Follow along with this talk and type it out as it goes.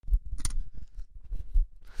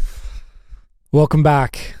Welcome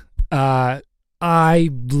back. I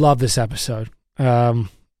love this episode. I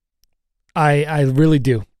really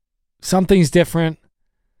do. Something's different,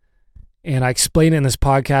 and I explain it in this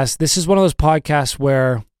podcast. This is one of those podcasts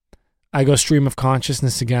where I go stream of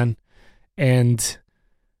consciousness again, and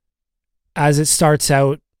as it starts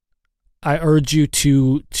out, I urge you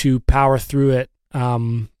to power through it,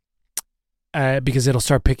 because it'll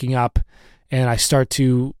start picking up, and I start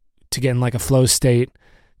to get in like a flow state,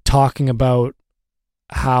 talking about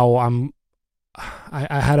how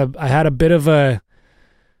I had a bit of a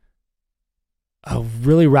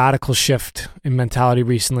really radical shift in mentality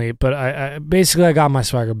recently, but I basically got my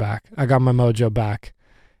swagger back. I got my mojo back.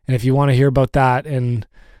 And if you want to hear about that, and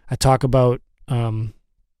I talk about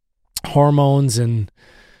hormones and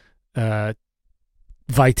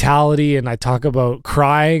vitality, and I talk about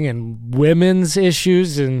crying and women's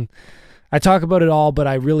issues, and I talk about it all, but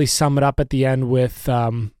I really sum it up at the end with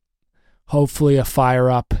hopefully a fire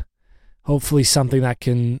up, hopefully something that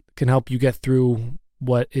can help you get through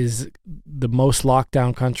what is the most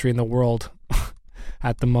lockdown country in the world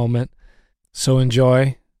at the moment. So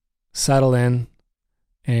enjoy, settle in,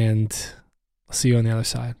 and I'll see you on the other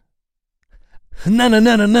side. I'm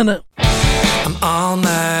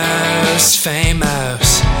almost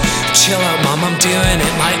famous. Chill out, mom, I'm doing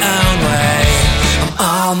it my own way. I'm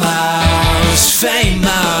almost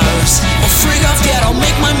famous. I'll freak off, dad, I'll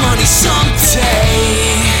make my money someday.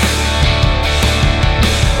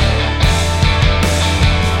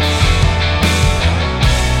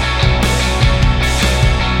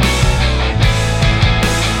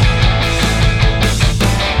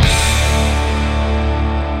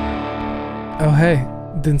 Oh, hey,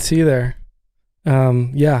 didn't see you there.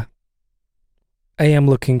 Yeah, I am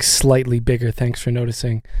looking slightly bigger. Thanks for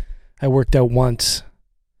noticing. I worked out once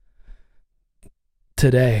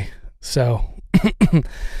today, so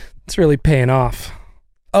it's really paying off.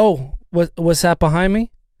 Oh, what's that behind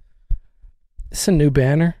me? It's a new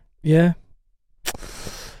banner. Yeah.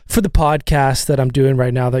 For the podcast that I'm doing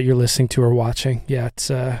right now that you're listening to or watching. Yeah, it's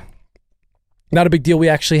not a big deal. We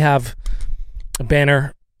actually have a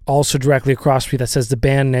banner also directly across me that says the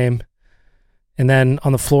band name. And then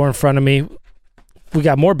on the floor in front of me, we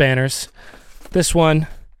got more banners. This one,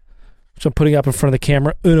 which I'm putting up in front of the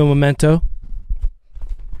camera, Uno Momento.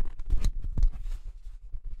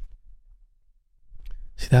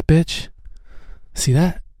 See that bitch? See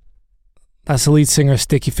that? That's the lead singer of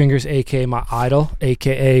Sticky Fingers, aka my idol,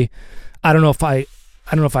 aka I don't know if I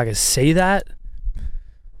can say that,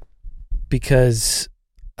 because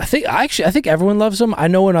I think everyone loves them. I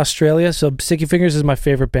know in Australia, so Sticky Fingers is my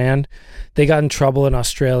favorite band. They got in trouble in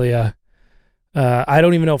Australia. I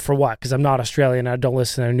don't even know for what, because I'm not Australian. I don't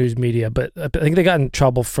listen to their news media, but I think they got in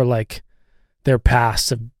trouble for like their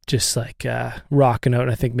past of just like rocking out.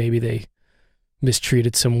 And I think maybe they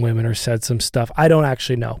mistreated some women or said some stuff. I don't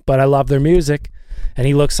actually know, but I love their music. And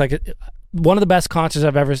he looks like one of the best concerts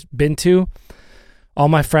I've ever been to. All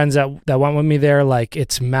my friends that went with me there, like,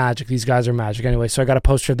 it's magic. These guys are magic. Anyway, so I got a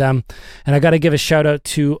poster of them, and I got to give a shout out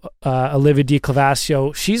to Olivia Di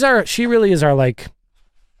Clavasio. She really is our like,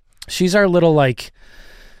 she's our little like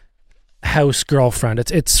house girlfriend.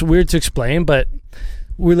 It's weird to explain, but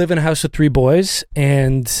we live in a house with 3 boys,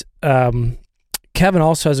 and Kevin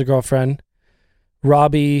also has a girlfriend.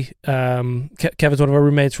 Robbie, Kevin's one of our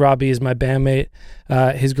roommates. Robbie is my bandmate.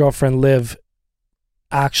 His girlfriend Liv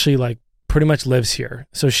actually like pretty much lives here.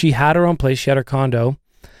 So she had her own place. She had her condo,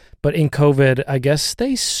 but in COVID, I guess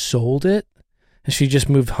they sold it and she just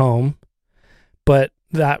moved home. But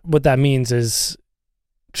what that means is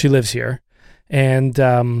she lives here. And,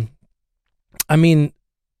 I mean,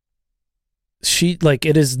 she like,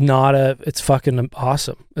 it's fucking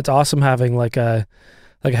awesome. It's awesome having like a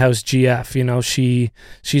house GF, you know. She's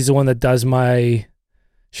the one that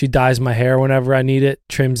she dyes my hair whenever I need it,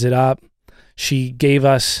 trims it up. She gave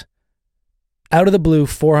us, out of the blue,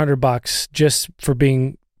 $400 just for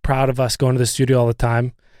being proud of us going to the studio all the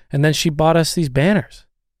time. And then she bought us these banners.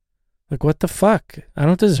 Like, what the fuck? I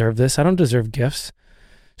don't deserve this. I don't deserve gifts.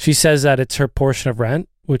 She says that it's her portion of rent,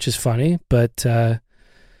 which is funny, but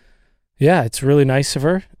yeah, it's really nice of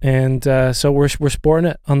her. And so we're sporting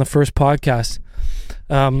it on the first podcast.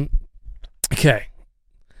 Okay.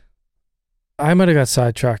 I might have got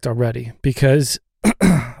sidetracked already because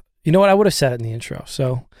you know what? I would have said it in the intro.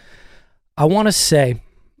 So I want to say,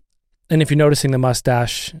 and if you're noticing the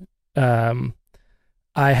mustache, I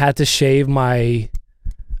had to shave my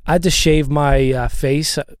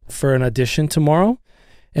face for an audition tomorrow,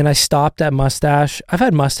 and I stopped at mustache. I've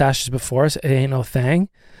had mustaches before, so it ain't no thing,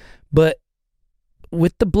 but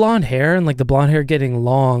with the blonde hair and like the blonde hair getting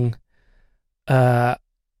long,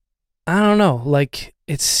 I don't know. Like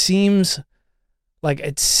it seems like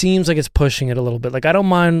it's pushing it a little bit. Like I don't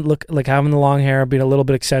mind like having the long hair, being a little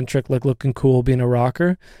bit eccentric, like looking cool, being a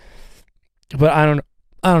rocker. But I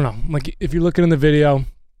don't know. Like if you're looking in the video,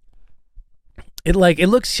 it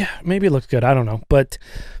looks, yeah, maybe it looks good. I don't know. But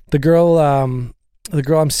the girl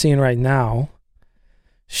I'm seeing right now,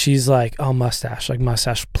 she's like, oh, mustache,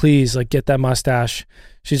 please, like get that mustache.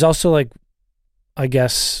 She's also like, I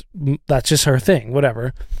guess that's just her thing,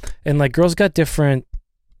 whatever. And like girls got different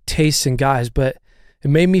tastes in guys, but it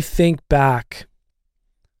made me think back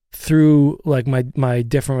through like my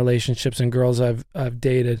different relationships and girls I've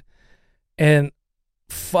dated. And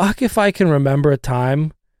fuck if I can remember a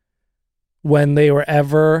time when they were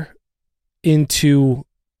ever into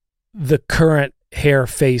the current hair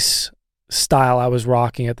face style I was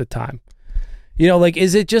rocking at the time. You know, like,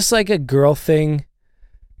 is it just like a girl thing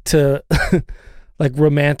to like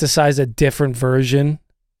romanticize a different version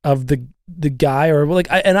of the guy? Or like,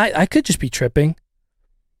 I could just be tripping.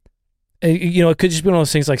 You know, it could just be one of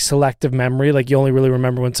those things like selective memory. Like you only really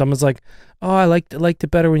remember when someone's like, oh, I liked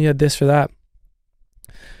it better when you had this or that.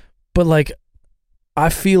 But like, I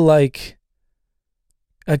feel like,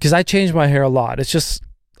 because I changed my hair a lot. It's just,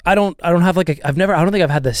 I don't have like I don't think I've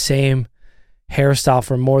had the same hairstyle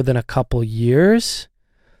for more than a couple years.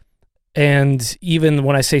 And even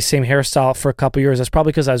when I say same hairstyle for a couple years, that's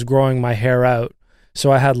probably because I was growing my hair out.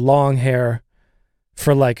 So I had long hair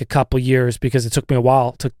for like a couple years because it took me a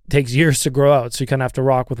while. It takes years to grow out. So you kind of have to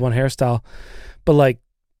rock with one hairstyle. But like,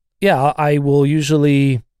 yeah, I will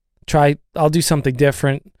usually I'll do something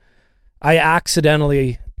different. I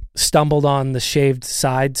accidentally stumbled on the shaved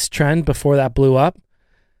sides trend before that blew up.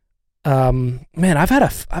 Man, I've had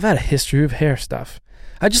a history of hair stuff.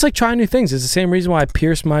 I just like trying new things. It's the same reason why I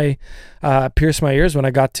pierced my ears when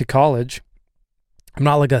I got to college. I'm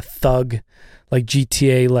not like a thug, like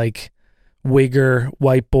GTA, like wigger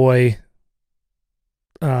white boy,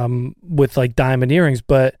 with like diamond earrings.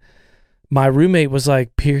 But my roommate was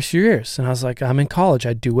like, pierce your ears, and I was like, I'm in college.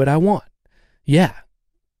 I do what I want. Yeah,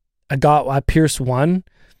 I pierced one.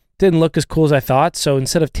 Didn't look as cool as I thought. So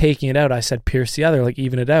instead of taking it out, I said pierce the other, like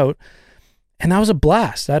even it out. And that was a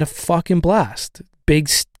blast. I had a fucking blast. Big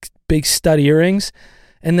stud earrings.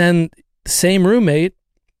 And then same roommate,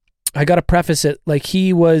 I got to preface it, like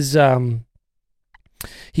he was,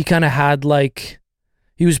 he kind of had like,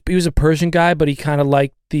 he was a Persian guy, but he kind of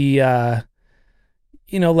liked the,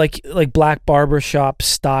 you know, like black barbershop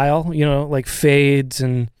style, you know, like fades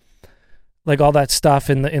and like all that stuff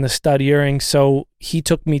in the stud earrings. So he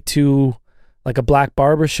took me to like a black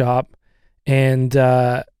barbershop, and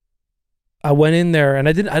I went in there, and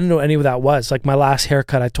I didn't know any of that was. Like my last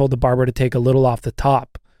haircut, I told the barber to take a little off the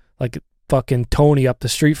top, like fucking Tony up the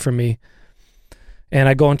street from me. And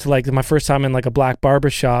I go into like my first time in like a black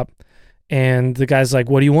barbershop, and the guy's like,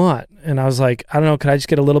 what do you want? And I was like, I don't know, could I just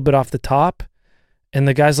get a little bit off the top? And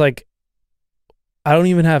the guy's like, I don't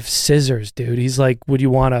even have scissors, dude. He's like, would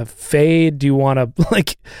you want to fade? Do you want to,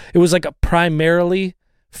 like, it was like primarily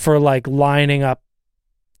for like lining up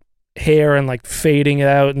hair and like fading it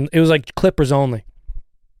out. And it was like clippers only.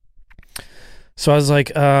 So I was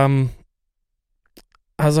like, I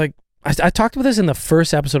talked about this in the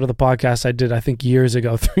first episode of the podcast I did, I think 3 years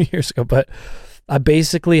ago, but I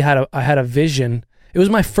basically had a vision. It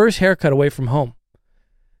was my first haircut away from home.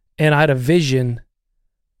 And I had a vision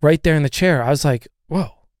right there in the chair. I was like, whoa,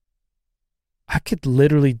 I could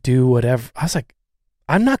literally do whatever. I was like,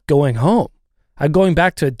 I'm not going home. I'm going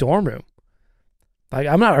back to a dorm room. Like,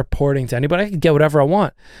 I'm not reporting to anybody. I can get whatever I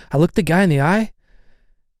want. I looked the guy in the eye,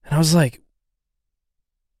 and I was like,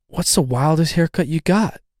 what's the wildest haircut you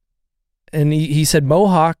got? And he said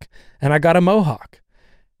mohawk, and I got a mohawk.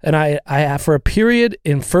 And I for a period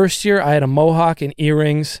in first year, I had a mohawk and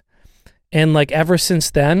earrings. And like ever since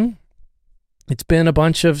then, it's been a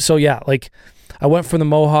bunch of, so yeah, like I went from the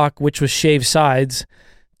mohawk, which was shaved sides,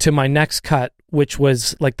 to my next cut, which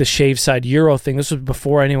was like the shaved side Euro thing. This was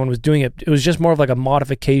before anyone was doing it. It was just more of like a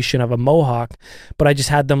modification of a mohawk, but I just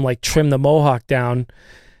had them like trim the mohawk down.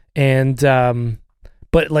 And,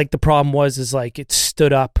 but like the problem is like it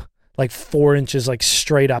stood up like 4 inches, like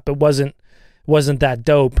straight up. It wasn't that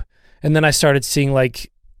dope. And then I started seeing like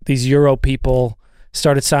these Euro people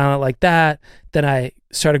started styling it like that. Then I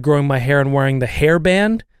started growing my hair and wearing the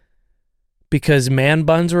hairband because man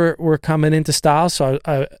buns were coming into style. So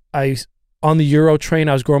I on the Euro train,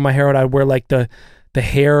 I was growing my hair out. I'd wear like the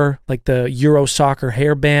hair, like the Euro soccer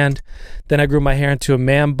hairband. Then I grew my hair into a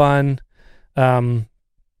man bun. Then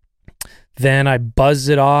I buzzed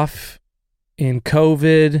it off in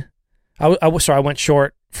COVID. I went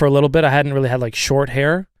short for a little bit. I hadn't really had like short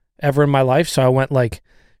hair ever in my life. So I went like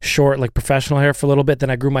short, like professional hair for a little bit. Then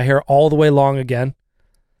I grew my hair all the way long again.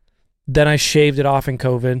 Then I shaved it off in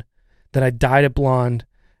COVID. Then I dyed it blonde,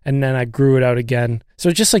 and then I grew it out again. So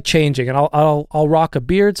it's just like changing. And I'll rock a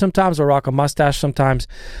beard sometimes. I'll rock a mustache sometimes.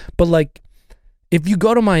 But like, if you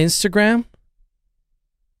go to my Instagram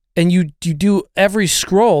and you do every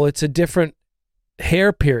scroll, it's a different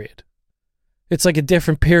hair period. It's like a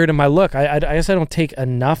different period of my look. I guess I don't take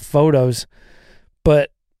enough photos,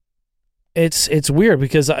 but it's weird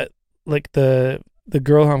because I like the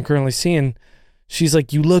girl who I'm currently seeing, she's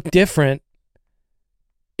like, you look different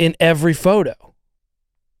in every photo.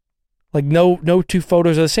 Like no two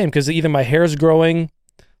photos are the same because either my hair's growing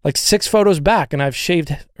like 6 photos back and I've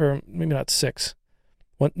shaved, or maybe not 6,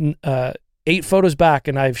 8 photos back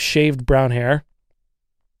and I've shaved brown hair.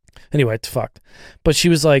 Anyway, it's fucked. But she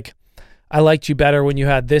was like, I liked you better when you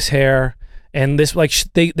had this hair and this, like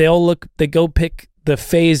they all look, they go pick the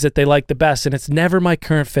phase that they like the best, and it's never my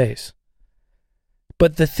current phase.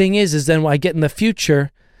 But the thing is then when I get in the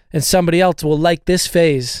future and somebody else will like this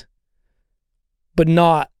phase, but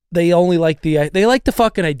not, they only like they like the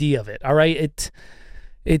fucking idea of it. All right.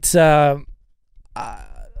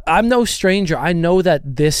 I'm no stranger. I know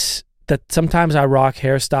that sometimes I rock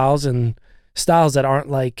hairstyles and styles that aren't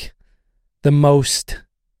like the most,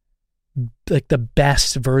 like the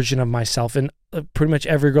best version of myself. And pretty much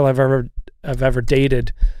every girl I've ever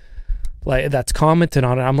dated, like that's commented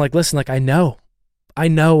on it, I'm like, listen, like I know I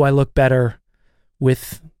look better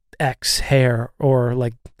with X hair, or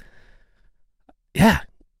like, yeah,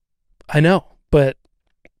 I know, but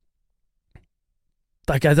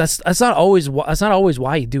like that's not always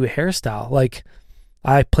why you do a hairstyle. Like,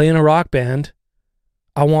 I play in a rock band,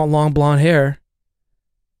 I want long blonde hair,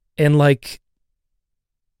 and like,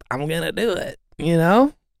 I'm gonna do it, you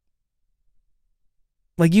know?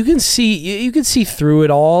 Like you can see through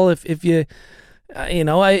it all if you, you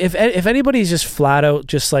know, if anybody's just flat out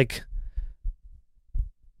just like,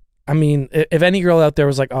 I mean, if any girl out there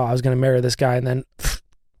was like, oh, I was gonna marry this guy and then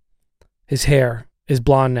his hair is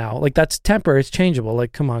blonde now, like that's temporary, it's changeable.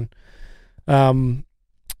 Like, come on.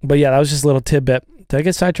 But yeah, that was just a little tidbit. Did I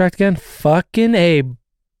get sidetracked again? Fucking A,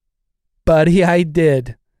 buddy, I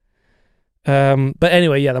did. But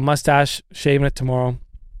anyway, yeah, the mustache, shaving it tomorrow.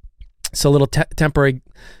 It's a little temporary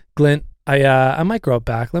glint. I might grow it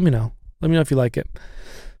back. Let me know if you like it.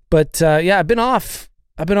 But yeah, I've been off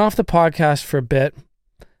the podcast for a bit,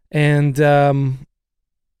 and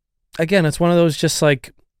again, it's one of those just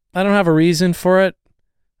like, I don't have a reason for it.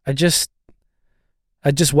 I just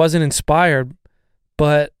wasn't inspired.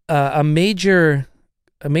 But a major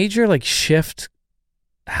like shift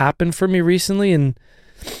happened for me recently, and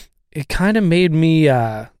it kind of made me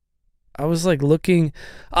I was like looking,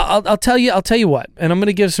 I'll tell you what, and I'm going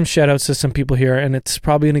to give some shout outs to some people here, and it's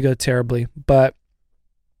probably going to go terribly, but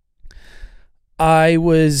I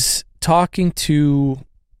was talking to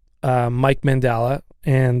Mike Mandela,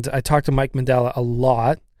 and I talked to Mike Mandela a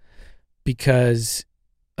lot because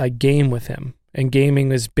I game with him, and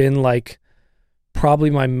gaming has been like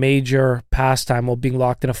probably my major pastime while being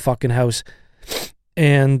locked in a fucking house.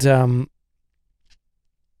 And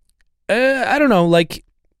I don't know, like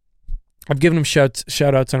I've given him shout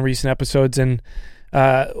outs on recent episodes, and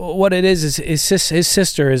what it is his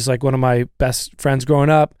sister is like one of my best friends growing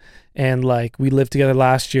up, and like we lived together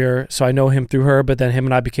last year, so I know him through her, but then him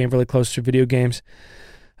and I became really close through video games.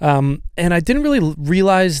 And I didn't really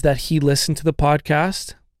realize that he listened to the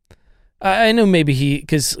podcast. I knew maybe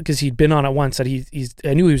because he'd been on it once, that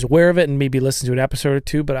I knew he was aware of it and maybe listened to an episode or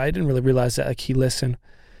two, but I didn't really realize that like he listened.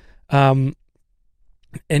 And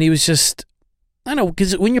he was just, I don't know,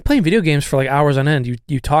 because when you're playing video games for like hours on end,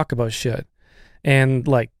 you talk about shit, and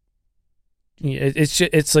like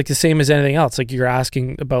it's like the same as anything else. Like you're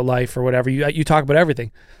asking about life or whatever. You talk about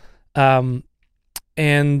everything. And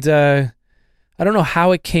I don't know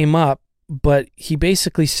how it came up, but he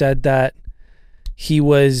basically said that he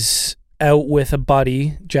was out with a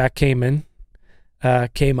buddy, Jack Kamen,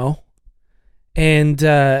 Kamo, and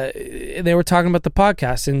they were talking about the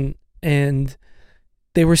podcast, and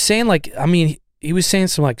they were saying like, I mean, he was saying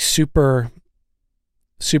some like super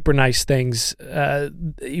nice things.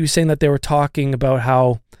 He was saying that they were talking about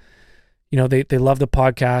how, you know, they love the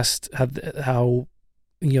podcast, how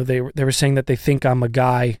you know, they were saying that they think I'm a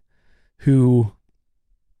guy who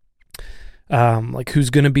like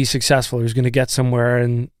who's going to be successful, who's going to get somewhere,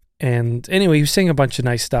 and anyway, he was saying a bunch of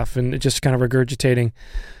nice stuff and just kind of regurgitating.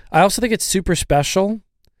 I also think it's super special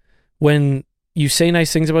when you say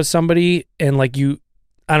nice things about somebody and like you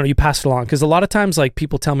pass it along, because a lot of times like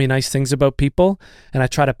people tell me nice things about people and I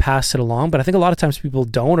try to pass it along, but I think a lot of times people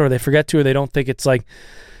don't, or they forget to, or they don't think it's like,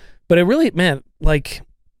 but it really, man, like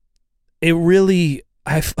it really,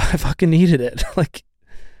 I fucking needed it. Like,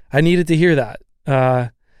 I needed to hear that.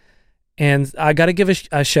 And I got to give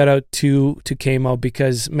a shout out to Kamo,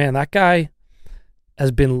 because man, that guy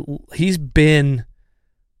he's been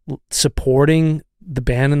supporting the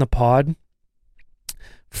band and the pod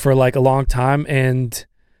for like a long time. And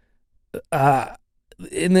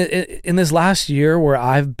in this last year where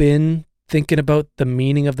I've been thinking about the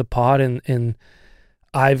meaning of the pod, and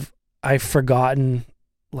I've forgotten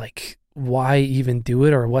like why even do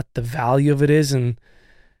it or what the value of it is, and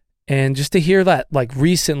just to hear that like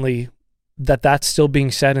recently that's still being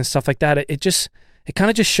said and stuff like that, it kind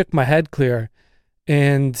of just shook my head clear.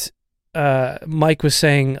 And Mike was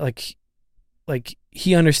saying like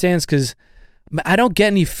he understands, because I don't get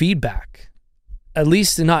any feedback, at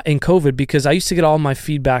least not in COVID, because I used to get all my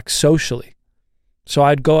feedback socially. So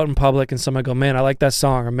I'd go out in public and somebody go, man, I like that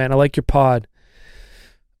song, or man, I like your pod.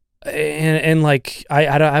 And like, I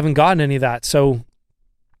haven't gotten any of that. So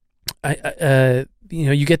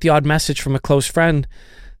you get the odd message from a close friend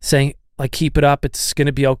saying like, keep it up, it's going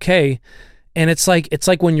to be okay. And it's like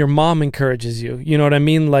when your mom encourages you, you know what I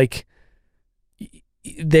mean? Like,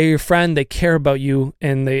 they're your friend, they care about you,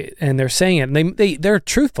 and they're saying it, and they're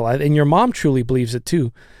truthful, and your mom truly believes it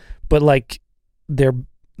too. But like, they're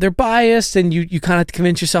biased, and you kind of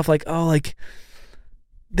convince yourself like, oh, like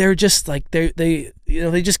they're just like they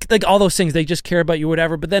just like all those things, they just care about you,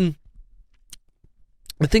 whatever. But then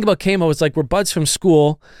the thing about Kamo is like, we're buds from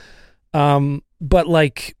school, but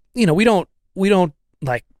like, we don't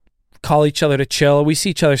like call each other to chill. We see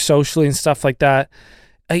each other socially and stuff like that.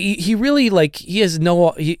 He really like, he has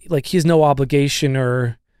no obligation,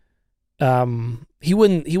 or he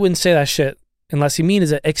wouldn't say that shit unless he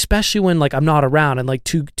means it, especially when like I'm not around and like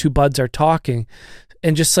two buds are talking,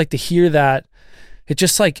 and just like to hear that, it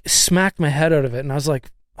just like smacked my head out of it. And I was like,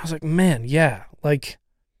 man, yeah, like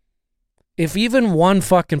if even one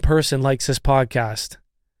fucking person likes this podcast,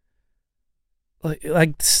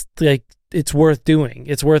 like it's worth doing.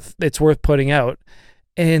 It's worth putting out.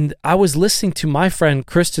 And I was listening to my friend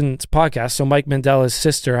Kristen's podcast. So Mike Mandela's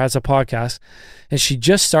sister has a podcast, and she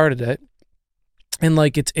just started it. And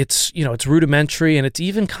like, it's rudimentary, and it's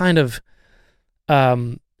even kind of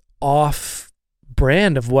off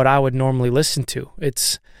brand of what I would normally listen to.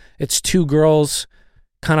 It's two girls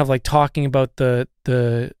kind of like talking about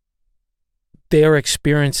their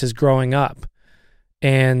experiences growing up.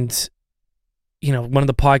 And one of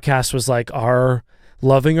the podcasts was like our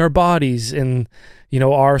loving our bodies, and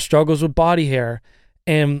our struggles with body hair.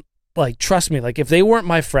 And like, trust me, like if they weren't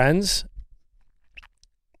my friends,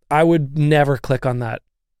 I would never click on that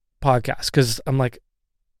podcast, because I'm like,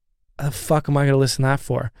 the fuck am I going to listen to that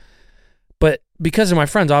for? But because they're my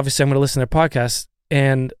friends, obviously I'm going to listen to their podcast,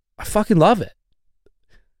 and I fucking love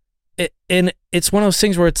it. And it's one of those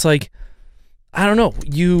things where it's like, I don't know,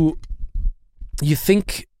 you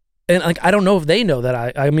think, and like, I don't know if they know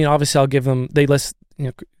that I mean, obviously I'll give them, they listen,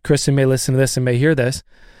 Kristen may listen to this and may hear this,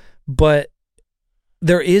 but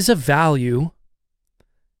there is a value,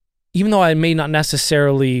 even though I may not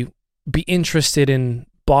necessarily be interested in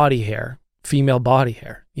body hair, female body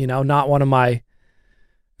hair, not one of my, in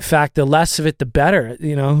fact, the less of it, the better,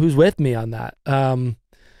 who's with me on that.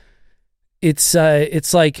 It's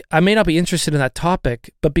like, I may not be interested in that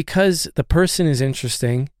topic, but because the person is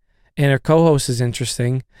interesting and their co-host is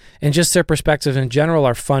interesting, and just their perspectives in general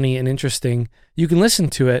are funny and interesting, you can listen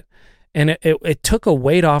to it. And it took a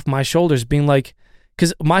weight off my shoulders, being like,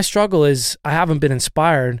 because my struggle is I haven't been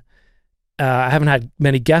inspired. I haven't had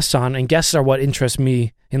many guests on, and guests are what interest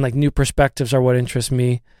me, and like new perspectives are what interest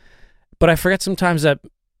me. But I forget sometimes that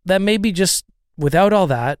maybe just without all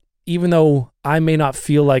that, even though I may not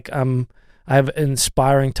feel like I have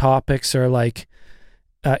inspiring topics or like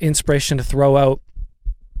inspiration to throw out,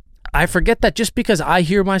 I forget that just because I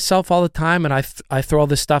hear myself all the time, and I throw all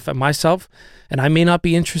this stuff at myself, and I may not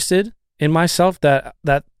be interested in myself, that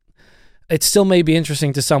it still may be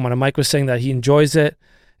interesting to someone. And Mike was saying that he enjoys it,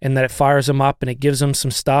 and that it fires him up, and it gives him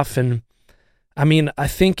some stuff. And I mean, I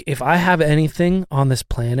think if I have anything on this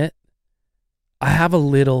planet, I have a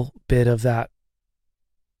little bit of that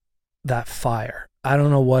fire. I don't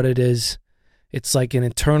know what it is. It's like an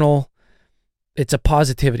internal, it's a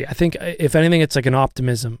positivity. I think if anything, it's like an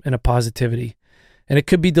optimism and a positivity, and it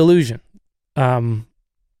could be delusion. And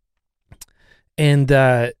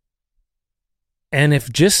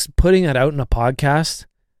if just putting it out in a podcast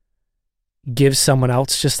gives someone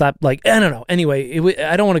else just that, like, I don't know. Anyway,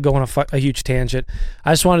 I don't want to go on a huge tangent.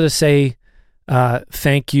 I just wanted to say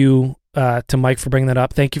thank you to Mike for bringing that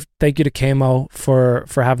up. Thank you to Kamo for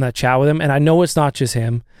having that chat with him. And I know it's not just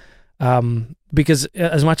him, because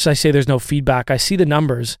as much as I say there's no feedback, I see the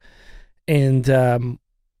numbers, And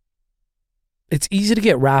it's easy to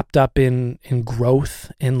get wrapped up in growth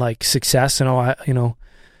and like success and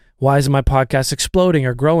why isn't my podcast exploding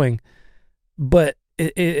or growing? But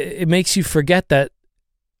it makes you forget that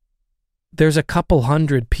there's a couple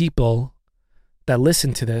hundred people that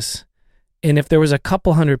listen to this, and if there was a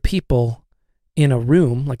couple hundred people in a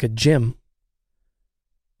room, like a gym,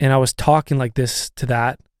 and I was talking like this to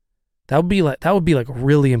that would be like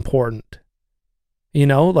really important. You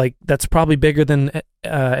know, like that's probably bigger than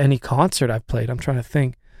any concert I've played. I'm trying to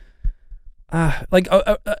think. I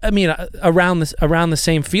mean, around the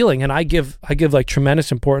same feeling, and I give like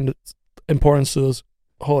tremendous importance to those.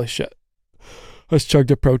 Holy shit! I just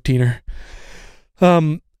chugged a proteiner.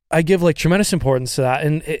 I give like tremendous importance to that,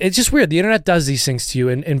 and it's just weird. The internet does these things to you,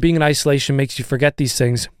 and being in isolation makes you forget these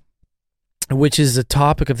things, which is the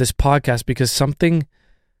topic of this podcast, because something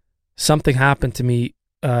happened to me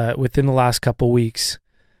within the last couple weeks,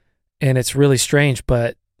 and it's really strange,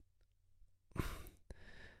 but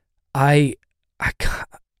I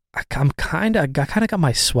kind of got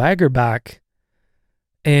my swagger back,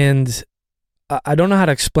 and I don't know how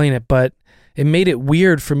to explain it, but it made it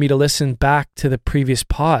weird for me to listen back to the previous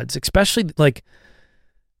pods, especially like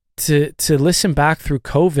to listen back through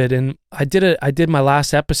COVID. And I did my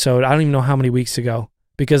last episode, I don't even know how many weeks ago,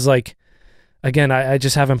 because like, again, I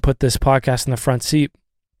just haven't put this podcast in the front seat.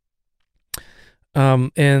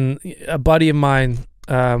 And a buddy of mine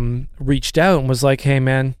reached out and was like, hey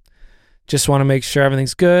man, just want to make sure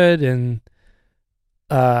everything's good. And,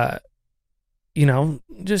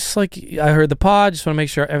 just like I heard the pod, just want to make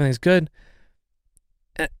sure everything's good.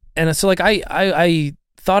 And so like I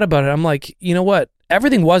thought about it. I'm like, you know what?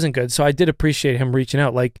 Everything wasn't good. So I did appreciate him reaching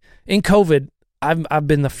out. Like in COVID, I've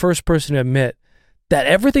been the first person to admit that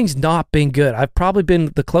everything's not been good. I've probably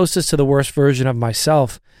been the closest to the worst version of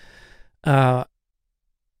myself. And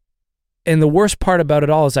the worst part about it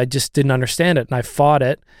all is I just didn't understand it. And I fought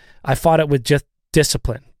it. I fought it with just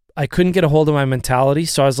discipline. I couldn't get a hold of my mentality.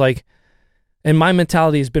 So I was like, and my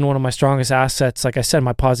mentality has been one of my strongest assets. Like I said,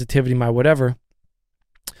 my positivity, my whatever.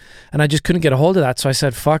 And I just couldn't get a hold of that. So I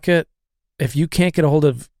said, fuck it. If you can't get a hold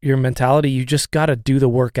of your mentality, you just got to do the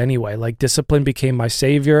work anyway. Like discipline became my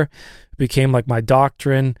savior, became like my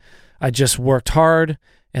doctrine. I just worked hard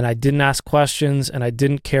and I didn't ask questions and I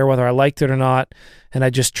didn't care whether I liked it or not. And I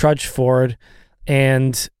just trudged forward.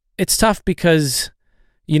 And it's tough because,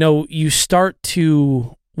 you start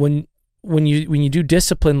to, when you do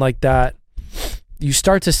discipline like that, you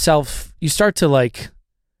start to like,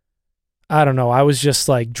 I don't know. I was just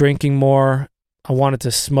like drinking more. I wanted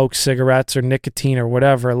to smoke cigarettes or nicotine or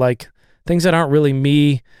whatever, like things that aren't really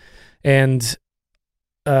me. And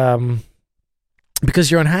because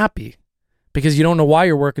you're unhappy, because you don't know why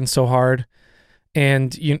you're working so hard.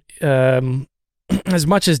 And you, as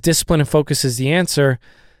much as discipline and focus is the answer,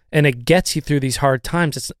 and it gets you through these hard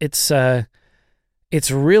times, it's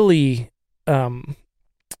really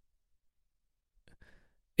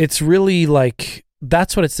like,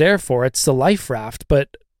 that's what it's there for. It's the life raft.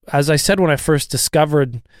 But as I said, when I first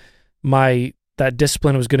discovered that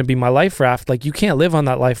discipline was going to be my life raft, like you can't live on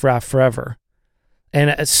that life raft forever. And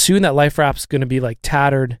as soon that life raft's going to be like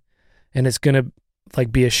tattered and it's going to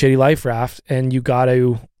like be a shitty life raft, and you got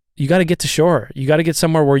to get to shore. You got to get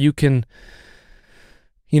somewhere where you can,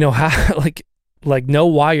 like know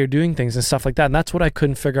why you're doing things and stuff like that. And that's what I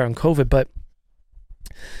couldn't figure out in COVID, but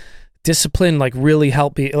discipline like really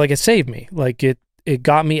helped me. Like it saved me. Like it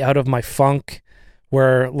got me out of my funk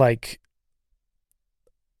where like,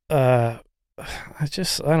 I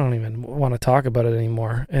don't even want to talk about it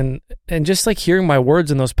anymore. And just like hearing my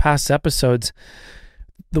words in those past episodes,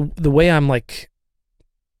 the way I'm like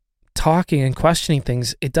talking and questioning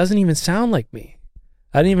things, it doesn't even sound like me.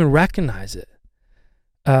 I didn't even recognize it.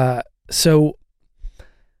 So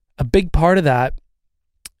a big part of that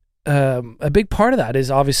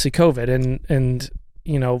is obviously COVID and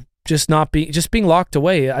just being locked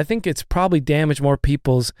away. I think it's probably damaged more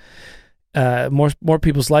people's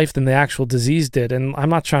life than the actual disease did. And I'm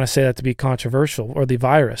not trying to say that to be controversial or the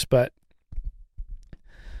virus, but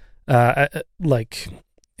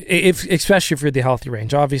especially if you're the healthy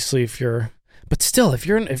range, obviously if you're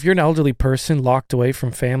an elderly person locked away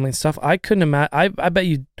from family and stuff, I couldn't imagine. I bet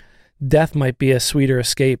you death might be a sweeter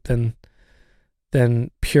escape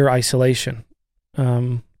than pure isolation.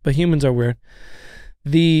 But humans are weird.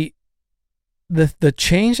 The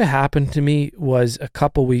change that happened to me was a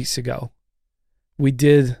couple weeks ago.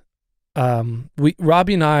 Robbie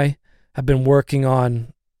and I have been working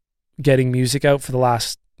on getting music out for the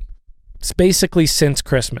last, basically since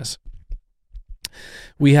Christmas.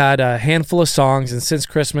 We had a handful of songs, and since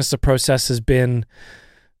Christmas, the process has been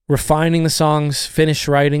refining the songs, finish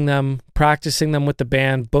writing them, practicing them with the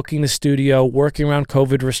band, booking the studio, working around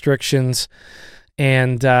COVID restrictions.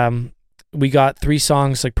 And we got 3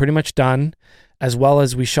 songs like pretty much done, as well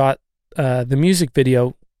as we shot the music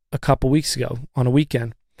video a couple weeks ago on a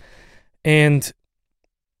weekend. And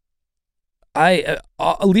I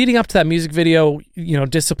leading up to that music video, you know,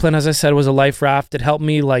 Discipline, as I said, was a life raft. It helped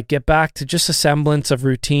me like get back to just a semblance of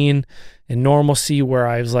routine and normalcy, where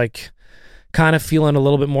I was like kind of feeling a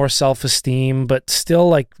little bit more self-esteem, but still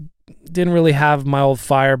like didn't really have my old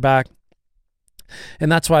fire back.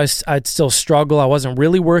 And that's why I'd still struggle. I wasn't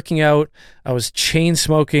really working out. I was chain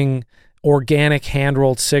smoking organic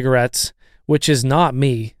hand-rolled cigarettes, which is not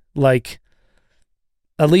me. Like,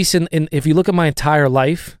 at least in if you look at my entire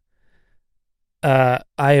life,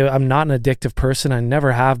 I'm not an addictive person. I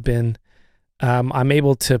never have been. I'm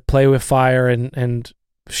able to play with fire and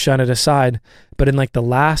shun it aside. But in like the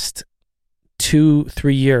last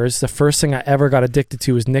 2-3 years, the first thing I ever got addicted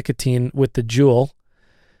to was nicotine with the Juul.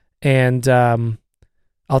 And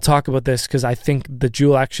I'll talk about this because I think the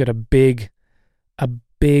Juul actually had a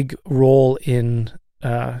big role in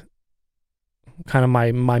kind of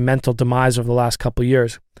my mental demise over the last couple of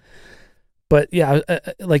years. But yeah,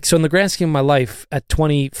 like, so in the grand scheme of my life, at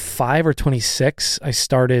 25 or 26, I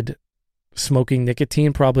started smoking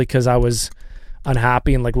nicotine, probably because I was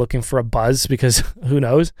unhappy and like looking for a buzz, because who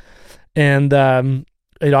knows? And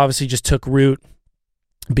it obviously just took root,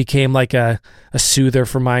 became like a soother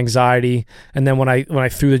for my anxiety. And then when I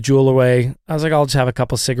threw the Juul away, I was like, I'll just have a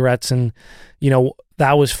couple cigarettes, and you know,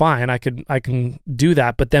 that was fine. I can do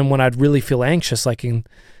that. But then when I'd really feel anxious, like in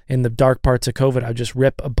the dark parts of COVID, I'd just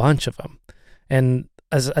rip a bunch of them. And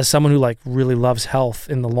as someone who like really loves health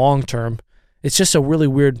in the long term, it's just a really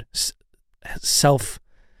weird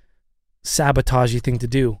self-sabotagey thing to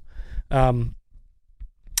do.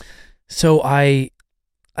 So I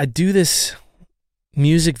do this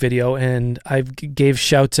music video, and I gave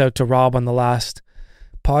shouts out to Rob on the last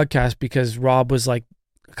podcast, because Rob was like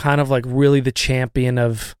kind of like really the champion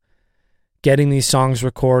of getting these songs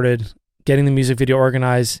recorded, getting the music video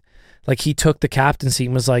organized. Like, he took the captain seat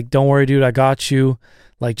and was like, don't worry, dude, I got you.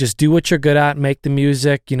 Like, just do what you're good at, make the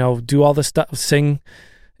music, you know, do all the stuff, sing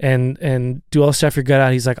and do all the stuff you're good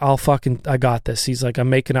at. He's like, I got this. He's like, I'm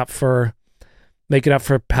making up for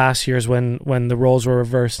past years when the roles were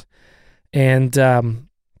reversed. And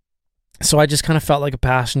so I just kind of felt like a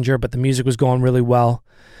passenger, but the music was going really well.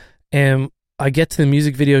 And I get to the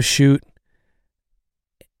music video shoot,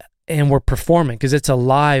 and we're performing because it's a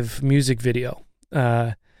live music video.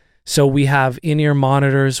 So we have in-ear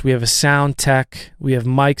monitors, we have a sound tech, we have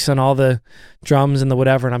mics on all the drums and the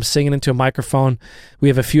whatever, and I'm singing into a microphone. We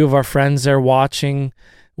have a few of our friends there watching.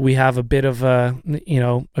 We have a bit of a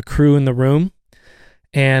crew in the room,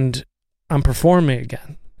 and I'm performing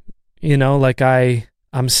again. You know, like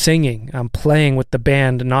I'm singing, I'm playing with the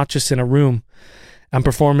band, not just in a room. I'm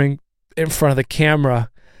performing in front of the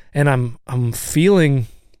camera, and I'm feeling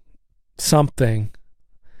something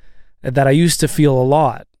that I used to feel a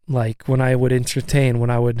lot, like when I would entertain, when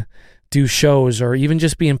I would do shows, or even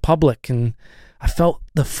just be in public. And I felt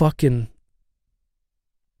the fucking,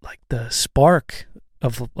 like, the spark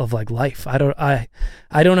of like life. I don't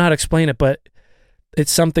know how to explain it, but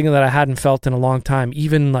it's something that I hadn't felt in a long time.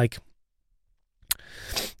 Even like,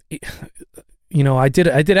 you know, I did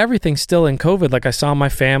everything still in COVID. Like, I saw my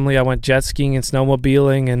family, I went jet skiing and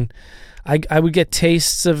snowmobiling, and I would get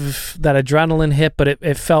tastes of that adrenaline hit, but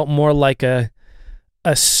it felt more like a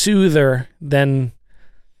soother than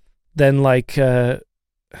like an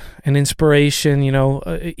inspiration, you know.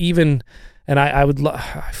 Even, and I would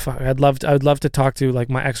love to talk to like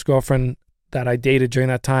my ex-girlfriend that I dated during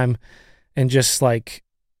that time, and just like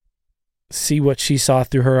see what she saw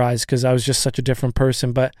through her eyes, because I was just such a different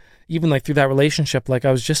person. But even like through that relationship, like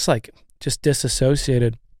I was just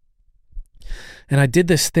disassociated. And I did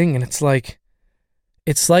this thing, and it's like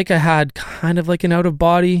I had kind of like an out of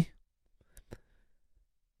body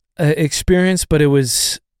experience, but it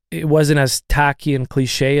wasn't as tacky and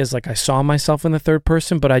cliche as like I saw myself in the third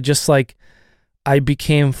person. But I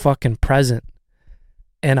became fucking present,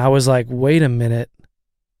 and I was like, wait a minute,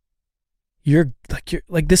 you're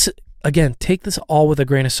like this again. Take this all with a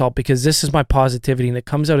grain of salt, because this is my positivity, and it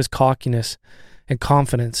comes out as cockiness and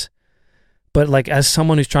confidence. But like, as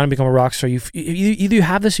someone who's trying to become a rock star, either you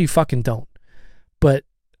have this or you fucking don't. But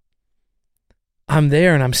I'm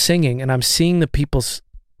there, and I'm singing, and I'm seeing the people's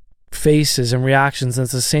faces and reactions, and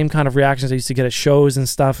it's the same kind of reactions I used to get at shows and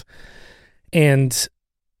stuff. And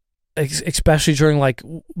especially during like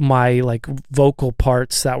my like vocal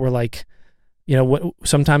parts that were like, you know,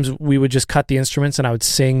 sometimes we would just cut the instruments and I would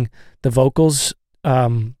sing the vocals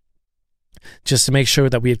just to make sure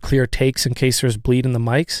that we had clear takes in case there was bleed in the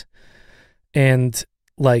mics. And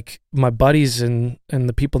like my buddies and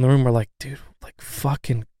the people in the room were like, dude, like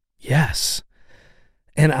fucking yes.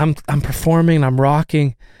 And I'm performing, I'm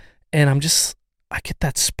rocking, and I get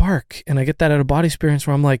that spark and I get that out of body experience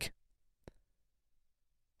where I'm like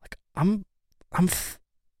I'm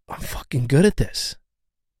fucking good at this.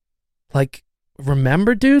 Like,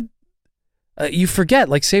 remember, dude, you forget,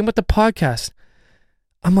 like same with the podcast.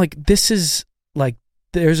 I'm like, this is like,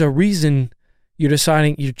 there's a reason you're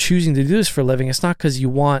choosing to do this for a living. It's not because you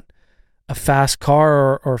want a fast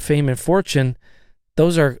car or fame and fortune.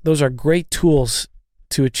 Those are great tools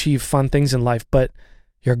to achieve fun things in life, but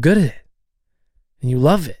you're good at it and you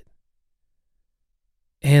love it.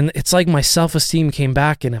 And it's like my self-esteem came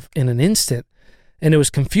back in an instant, and it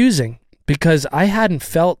was confusing because I hadn't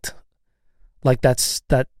felt like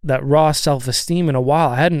that raw self-esteem in a while.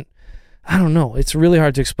 I don't know. It's really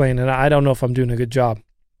hard to explain, and I don't know if I'm doing a good job.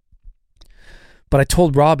 But I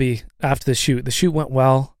told Robbie after the shoot went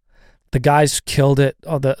well. The guys killed it.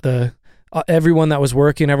 Everyone that was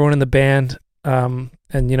working, everyone in the band, and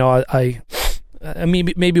you know, I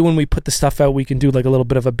mean, maybe when we put the stuff out, we can do like a little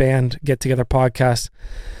bit of a band get together podcast.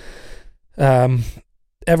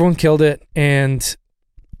 Everyone killed it, and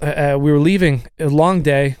we were leaving. A long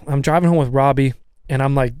day. I'm driving home with Robbie, and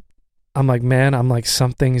I'm like, man,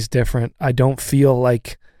 something's different. I don't feel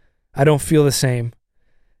the same.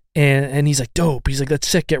 And he's like, dope. He's like, that's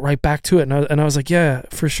sick. Get right back to it. And I was like, yeah,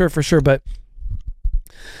 for sure. But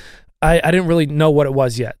I didn't really know what it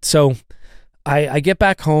was yet. So I get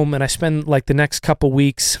back home and I spend like the next couple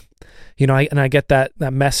weeks, you know, I get that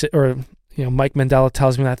message, or, you know, Mike Mandela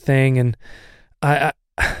tells me that thing. And I'm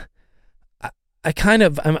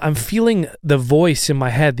feeling the voice in my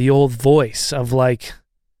head, the old voice of like,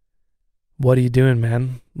 what are you doing,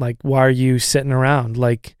 man? Like, why are you sitting around?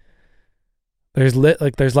 Like, there's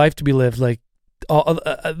life to be lived. Like,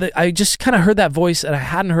 I just kind of heard that voice, and I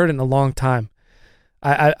hadn't heard it in a long time.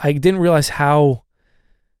 I didn't realize how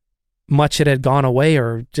much it had gone away,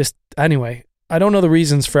 or just, anyway, I don't know the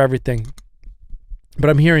reasons for everything, but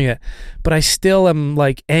I'm hearing it. But I still am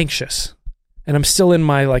like anxious, and I'm still in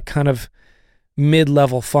my like kind of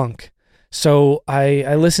mid-level funk. So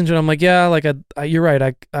I listened to it. I'm like, yeah, like you're right.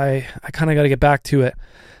 I kind of got to get back to it.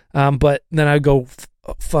 But then I'd go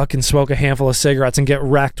fucking smoke a handful of cigarettes and get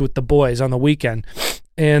wrecked with the boys on the weekend.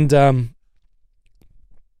 And then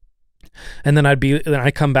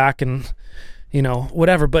I'd come back and, you know,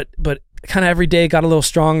 whatever, but kind of every day got a little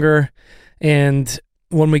stronger. And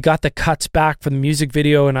when we got the cuts back for the music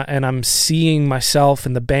video, and I'm seeing myself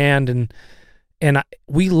in the band, and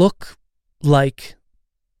we look like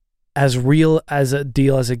as real as a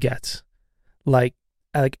deal as it gets. Like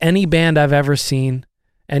any band I've ever seen,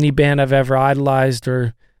 any band I've ever idolized,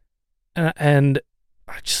 and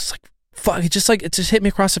I just like, fuck, it just hit me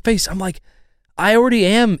across the face. I'm like, I already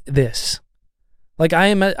am this. Like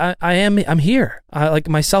I'm here. Like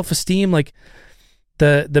my self-esteem, like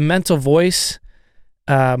the mental voice,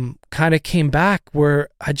 kind of came back where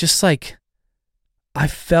I just like, I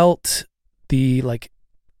felt the, like,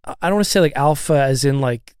 I don't want to say like alpha as in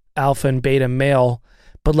like alpha and beta male,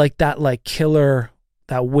 but like that like killer,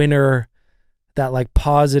 that winner, that like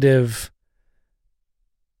positive,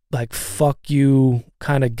 like fuck you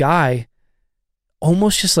kind of guy,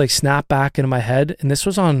 almost just like snapped back into my head. And this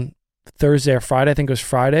was on Thursday or Friday. I think it was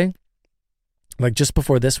Friday, like just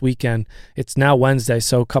before this weekend. It's now Wednesday,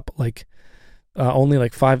 so a couple like only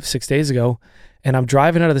like 5-6 days ago. And I'm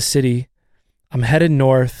driving out of the city. I'm headed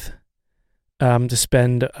north to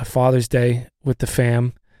spend a Father's Day with the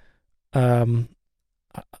fam. And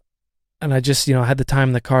I just, you know, had the time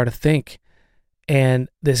in the car to think. And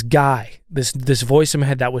this guy, this voice in my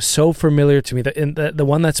head that was so familiar to me, the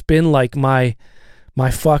one that's been like my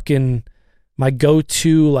fucking, my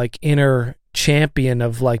go-to like inner champion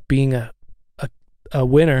of like being a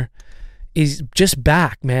winner, is just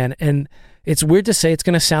back, man. And it's weird to say, it's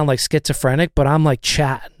going to sound like schizophrenic, but I'm like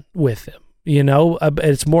chatting with him, you know?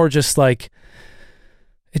 It's more just like,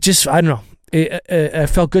 it just, I don't know. It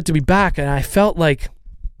felt good to be back, and I felt a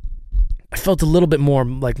little bit more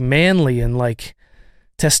like manly and like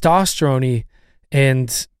testosterone-y.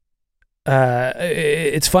 And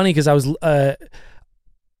it's funny because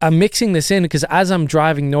I'm mixing this in because as I'm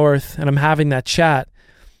driving north and I'm having that chat,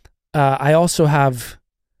 I also have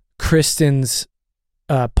Kristen's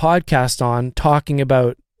podcast on talking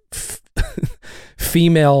about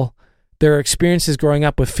their experiences growing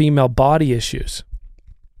up with female body issues.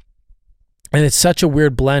 And it's such a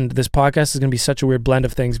weird blend. This podcast is going to be such a weird blend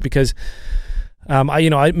of things because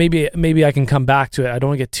Maybe I can come back to it. I don't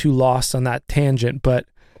want to get too lost on that tangent, but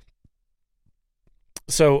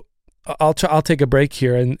so I'll take a break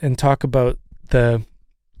here and talk about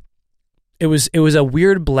it was a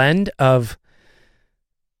weird blend of,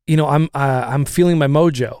 I'm feeling my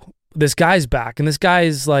mojo. This guy's back, and this guy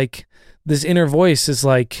is like, this inner voice is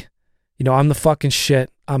like, I'm the fucking shit.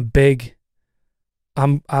 I'm big.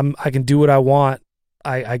 I can do what I want.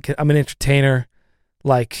 I'm an entertainer.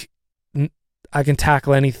 Like, I can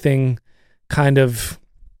tackle anything. Kind of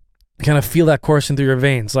feel that coursing through your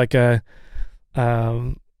veins, like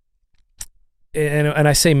and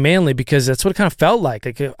I say manly because that's what it kind of felt like.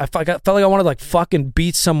 Like I felt like I wanted to like fucking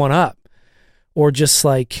beat someone up, or just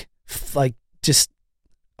like just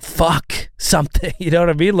fuck something. You know what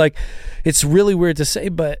I mean? Like, it's really weird to say,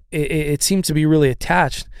 but it seemed to be really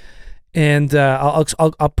attached. And I'll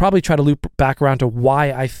probably try to loop back around to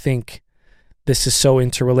why I think this is so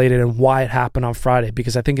interrelated and why it happened on Friday,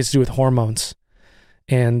 because I think it's to do with hormones.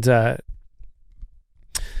 And I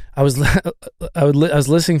was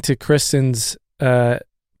listening to Kristen's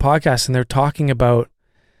podcast, and they're talking about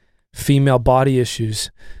female body issues,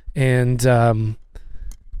 and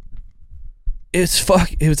it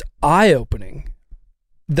was eye-opening.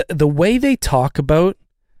 The way they talk about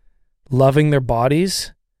loving their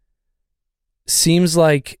bodies seems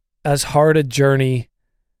like as hard a journey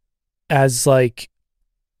as like,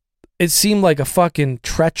 it seemed like a fucking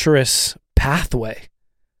treacherous pathway.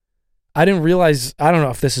 I didn't realize, I don't know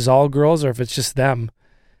if this is all girls or if it's just them,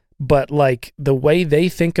 but like the way they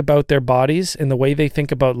think about their bodies and the way they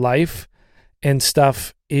think about life and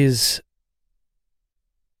stuff is,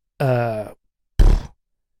 it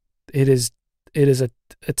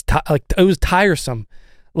was tiresome.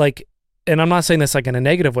 Like, and I'm not saying this like in a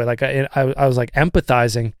negative way. Like I was like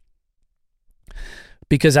empathizing,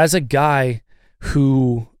 because as a guy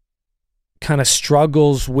who kind of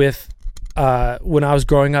struggles with, when I was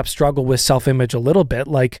growing up, struggled with self-image a little bit.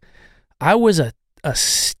 Like, I was a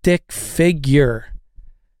stick figure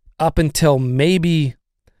up until maybe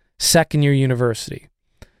second year university.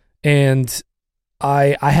 And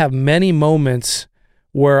I have many moments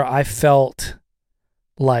where I felt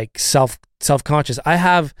like self-conscious. I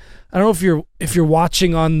don't know if you're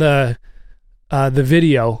watching on the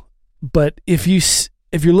video, but if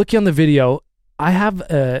you're looking on the video, I have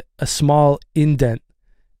a small indent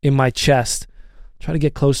in my chest. Try to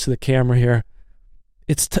get close to the camera here.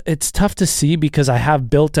 It's tough to see because I have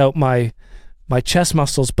built out my chest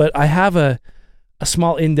muscles, but I have a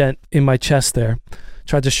small indent in my chest there.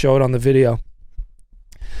 Tried to show it on the video.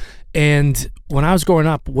 And when I was growing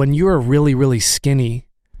up, when you were really, really skinny,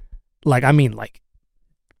 like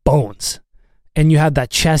bones, and you had that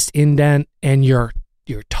chest indent, and you're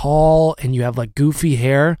tall, and you have like goofy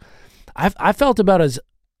hair, I felt about as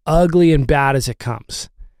ugly and bad as it comes.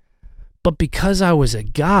 But because I was a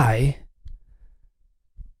guy,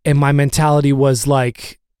 and my mentality was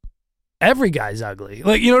like, every guy's ugly.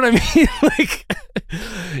 Like, you know what I mean?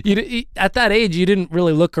 Like, at that age, you didn't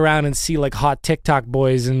really look around and see like hot TikTok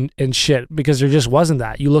boys and shit, because there just wasn't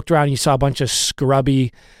that. You looked around and you saw a bunch of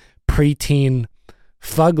scrubby preteen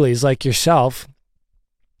fuglies like yourself.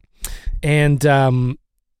 And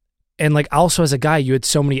like, also as a guy, you had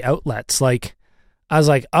so many outlets. Like, I was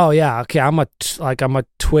like, oh yeah, okay, I'm a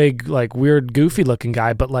twig, like weird, goofy looking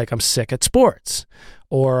guy, but like I'm sick at sports,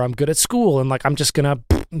 or I'm good at school, and like I'm just gonna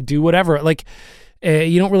do whatever. Like,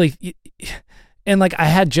 you don't really, and like I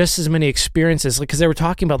had just as many experiences, like, because they were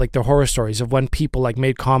talking about like their horror stories of when people like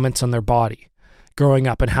made comments on their body growing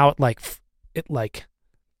up, and how it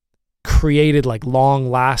created like long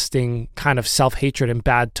lasting kind of self-hatred and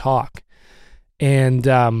bad talk. And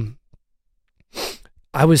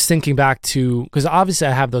I was thinking back to, because obviously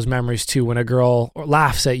I have those memories too, when a girl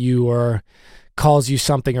laughs at you or calls you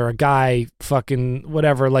something, or a guy fucking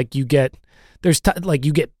whatever, like you get, I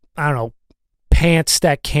don't know, pantsed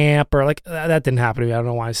at camp, or like, that didn't happen to me. I don't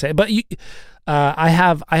know why I say it, but I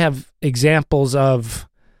have examples of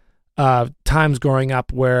times growing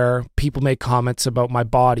up where people made comments about my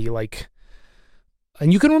body, like,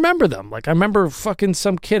 and you can remember them. Like, I remember fucking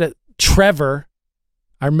some kid at Trevor.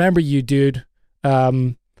 I remember you, dude.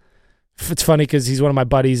 It's funny because he's one of my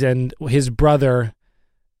buddies, and his brother,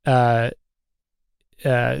 Trevor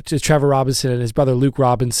Robinson, and his brother Luke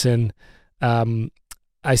Robinson,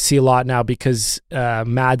 I see a lot now because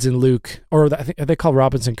Mads and Luke, or I think they call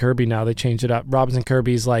Robinson Kirby now. They changed it up. Robinson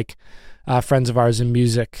Kirby's like friends of ours in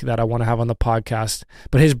music that I want to have on the podcast.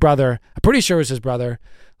 But his brother, I'm pretty sure it was his brother,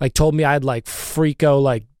 like told me I had like freako,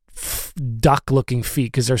 like duck looking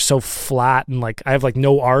feet because they're so flat, and like I have like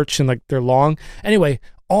no arch, and like they're long. Anyway,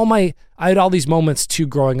 I had all these moments too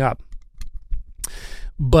growing up.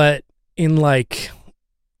 But in like,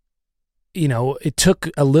 it took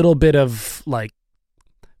a little bit of like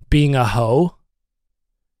being a hoe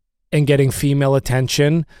and getting female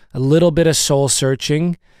attention, a little bit of soul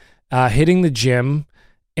searching, hitting the gym,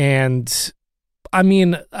 and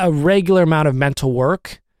a regular amount of mental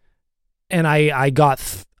work. And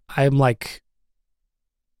I'm like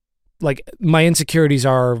my insecurities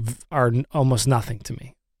are almost nothing to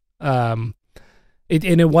me.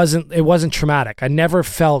 It wasn't traumatic. I never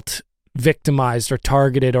felt victimized or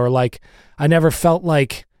targeted, or like I never felt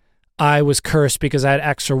like I was cursed because I had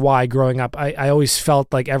X or Y growing up. I always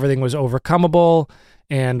felt like everything was overcomable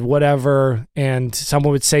and whatever, and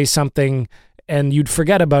someone would say something and you'd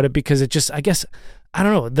forget about it because it just, I guess, I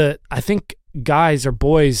don't know, I think guys or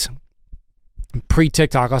boys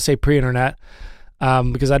pre-TikTok, I'll say pre-internet,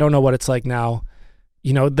 because I don't know what it's like now,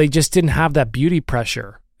 they just didn't have that beauty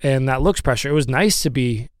pressure and that looks pressure. It was nice to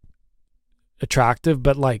be attractive,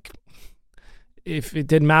 but like, if it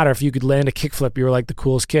didn't matter if you could land a kickflip, you were like the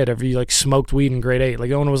coolest kid. If you like smoked weed in grade 8, like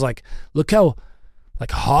no one was like, look how like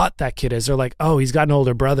hot that kid is. They're like, oh, he's got an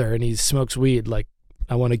older brother and he smokes weed. Like,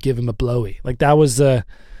 I want to give him a blowy. Like that was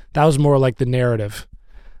more like the narrative.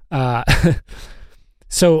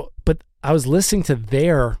 So, but I was listening to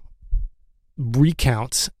their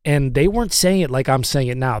recounts and they weren't saying it like I'm saying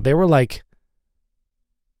it now. They were like,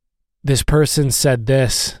 this person said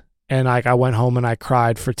this, and like I went home and I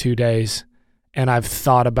cried for 2 days. And I've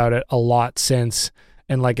thought about it a lot since.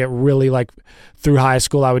 And like it really, like through high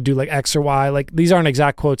school, I would do like X or Y. Like these aren't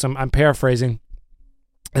exact quotes. I'm paraphrasing.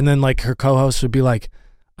 And then like her co-host would be like,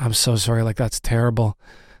 I'm so sorry. Like that's terrible.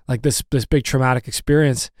 Like this big traumatic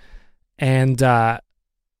experience. And I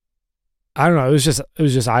don't know. It was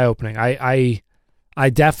just eye opening. I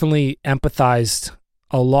definitely empathized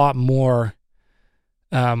a lot more.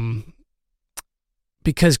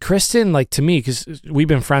 Because Kristen, like to me, because we've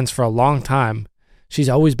been friends for a long time, she's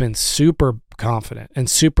always been super confident and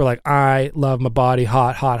super like, I love my body,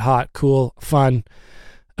 hot, cool, fun.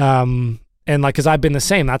 And like, cause I've been the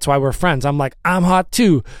same. That's why we're friends. I'm like, I'm hot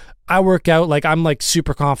too. I work out. Like I'm like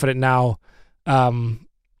super confident now. I've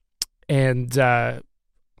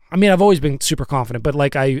always been super confident, but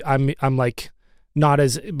like I'm like not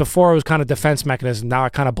as, before it was kind of defense mechanism. Now I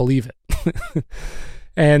kind of believe it.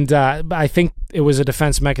 And I think it was a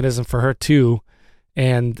defense mechanism for her too.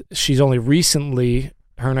 And she's only recently,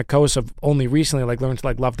 her and Akos have only recently like learned to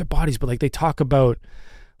like love their bodies. But like they talk about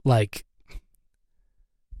like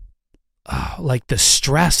the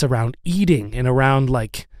stress around eating and around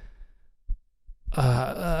like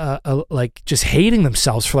just hating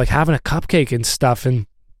themselves for like having a cupcake and stuff. And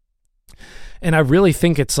I really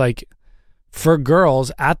think it's like for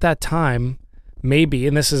girls at that time, maybe,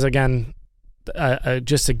 and this is again,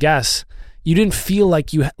 just a guess, you didn't feel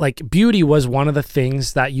like you like beauty was one of the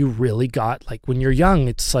things that you really got like when you're young.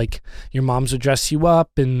 It's like your moms would dress you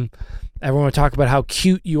up and everyone would talk about how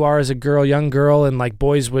cute you are as a girl, young girl, and like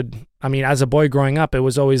boys would, as a boy growing up, it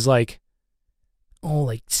was always like, oh,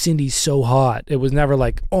 like Cindy's so hot. It was never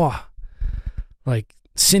like, oh, like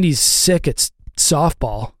Cindy's sick at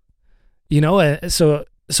softball, so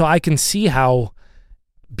I can see how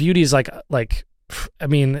beauty is like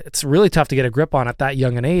it's really tough to get a grip on at that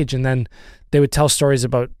young an age. And then they would tell stories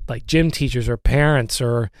about like gym teachers or parents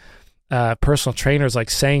or personal trainers like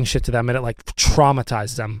saying shit to them, and it like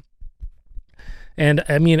traumatized them. And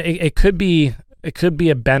it could be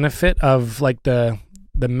a benefit of like the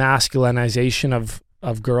masculinization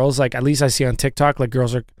of girls. Like at least I see on TikTok, like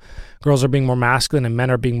girls are being more masculine and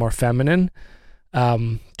men are being more feminine.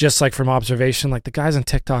 Just like from observation, like the guys on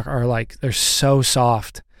TikTok are like, they're so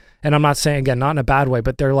soft. And I'm not saying, again, not in a bad way,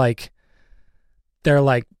 but they're like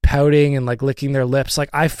pouting and like licking their lips.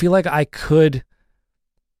 Like I feel like I could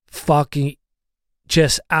fucking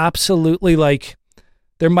just absolutely like,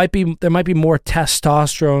 there might be more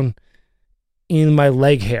testosterone in my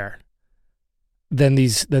leg hair than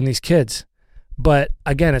these kids. But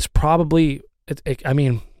again, it's probably,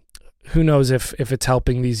 who knows if it's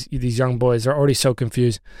helping these young boys. They're already so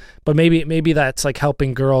confused. But maybe that's like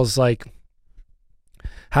helping girls like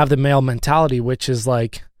have the male mentality, which is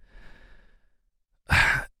like,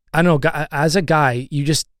 I don't know, as a guy,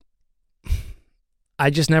 I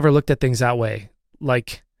just never looked at things that way.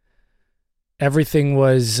 Like everything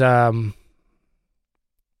was not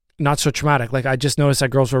so traumatic. Like I just noticed that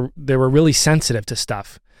girls were really sensitive to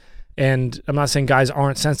stuff. And I'm not saying guys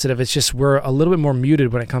aren't sensitive. It's just we're a little bit more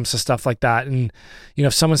muted when it comes to stuff like that. And,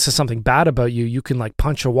 if someone says something bad about you, you can like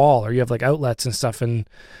punch a wall, or you have like outlets and stuff. And,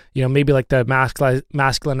 maybe like the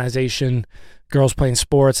masculinization, girls playing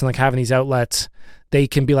sports and like having these outlets, they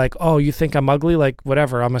can be like, oh, you think I'm ugly? Like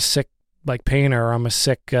whatever, I'm a sick like painter, or I'm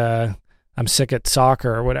sick at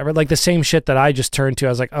soccer or whatever. Like the same shit that I just turned to. I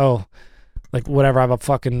was like, oh, like whatever.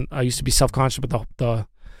 I used to be self-conscious with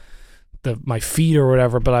my feet or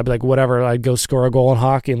whatever, but I'd be like, whatever. I'd go score a goal in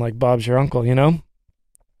hockey and like Bob's your uncle, you know?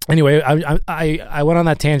 Anyway, I went on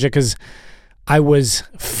that tangent because I was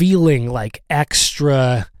feeling like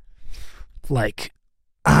extra, like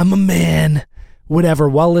I'm a man, whatever,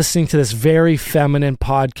 while listening to this very feminine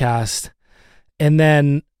podcast, and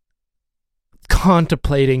then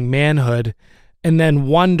contemplating manhood, and then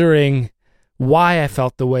wondering why I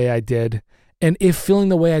felt the way I did, and if feeling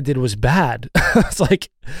the way I did was bad. I was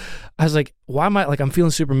like, why am I, like, I'm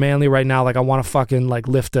feeling super manly right now, like I want to fucking like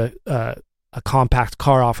lift a compact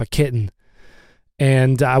car off a kitten.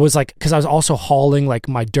 And I was like, because I was also hauling like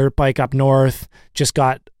my dirt bike up north, just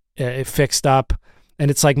got it fixed up,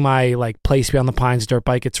 and it's like my like Place Beyond the Pines dirt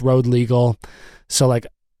bike. It's road legal, so like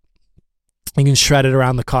you can shred it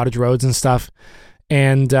around the cottage roads and stuff.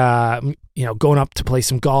 And going up to play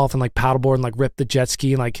some golf and like paddleboard and like rip the jet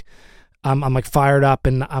ski, and like I'm like fired up,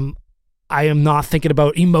 and I am not thinking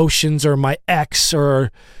about emotions or my ex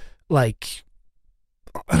or like.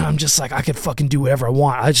 I'm just like, I could fucking do whatever I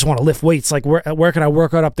want. I just want to lift weights. Like, where can I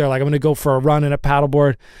work out up there? Like, I'm going to go for a run in a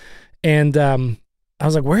paddleboard. And I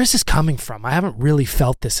was like, where is this coming from? I haven't really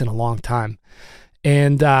felt this in a long time.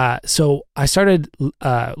 And so I started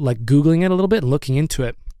like Googling it a little bit and looking into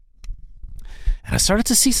it. And I started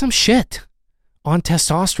to see some shit on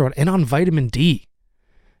testosterone and on vitamin D.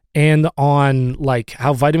 And on like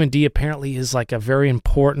how vitamin D apparently is like a very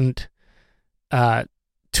important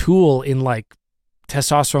tool in like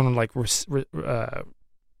testosterone and like I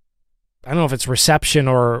don't know if it's reception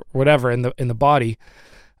or whatever in the body.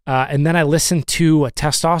 And then I listened to a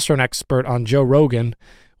testosterone expert on Joe Rogan,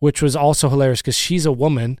 which was also hilarious because she's a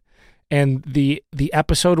woman, and the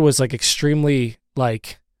episode was like extremely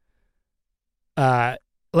like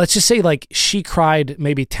let's just say like she cried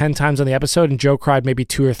maybe 10 times on the episode and Joe cried maybe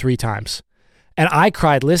 2 or 3 times. And I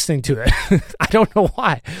cried listening to it. I don't know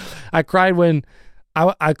why. I cried when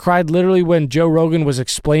I cried literally when Joe Rogan was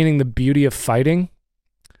explaining the beauty of fighting,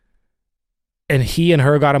 and he and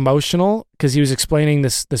her got emotional because he was explaining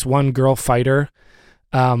this one girl fighter,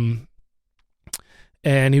 and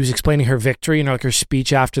he was explaining her victory, like her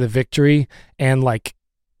speech after the victory, and like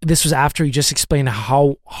this was after he just explained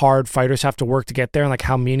how hard fighters have to work to get there and like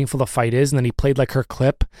how meaningful the fight is, and then he played like her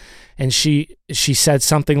clip, and she said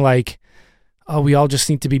something like, oh, we all just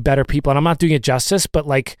need to be better people. And I'm not doing it justice, but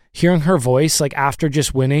like hearing her voice, like after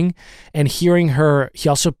just winning, and hearing her, he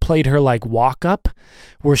also played her like walk up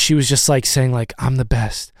where she was just like saying like, I'm the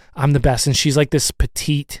best. And she's like this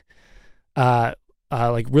petite,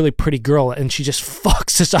 like really pretty girl. And she just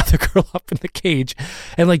fucks this other girl up in the cage.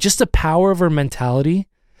 And like just the power of her mentality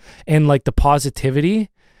and like the positivity.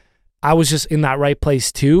 I was just in that right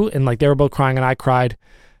place too. And like they were both crying and I cried.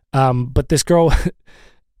 But this girl,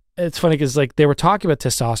 it's funny because like they were talking about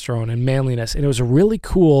testosterone and manliness, and it was really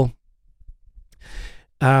cool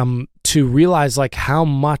to realize like how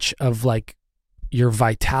much of like your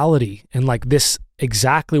vitality and like this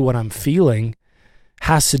exactly what I'm feeling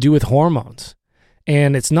has to do with hormones.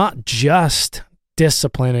 And it's not just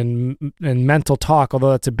discipline and mental talk,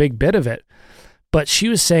 although that's a big bit of it. But she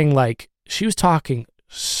was saying like, she was talking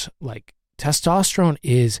like testosterone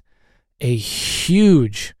is a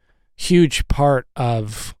huge part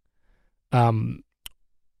of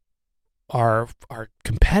our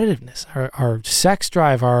competitiveness, our sex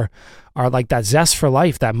drive, our like that zest for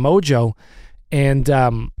life, that mojo. And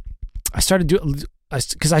I started doing,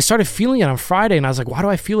 because I started feeling it on Friday, and I was like, why do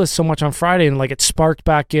I feel this so much on Friday? And like it sparked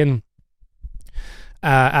back in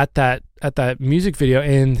at that music video.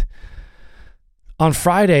 And on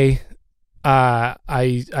Friday,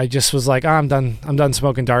 I just was like, I'm done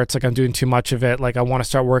smoking darts. Like I'm doing too much of it. Like I want to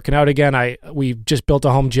start working out again. We just built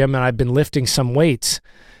a home gym, and I've been lifting some weights,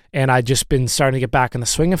 and I just been starting to get back in the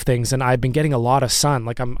swing of things. And I've been getting a lot of sun.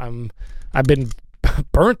 Like I've been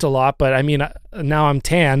burnt a lot, but I mean, now I'm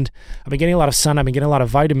tanned. I've been getting a lot of sun. I've been getting a lot of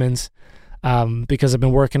vitamins, because I've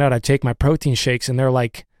been working out. I take my protein shakes, and they're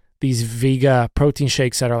like these Vega protein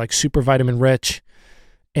shakes that are like super vitamin rich.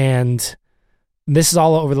 And this is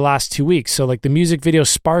all over the last 2 weeks. So like the music video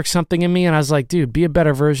sparked something in me, and I was like, dude, be a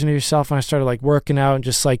better version of yourself. And I started like working out and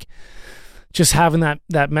just having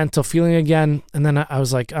that mental feeling again. And then I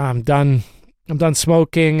was like, oh, I'm done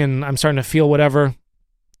smoking, and I'm starting to feel whatever.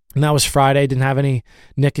 And that was Friday. Didn't have any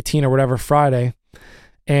nicotine or whatever Friday.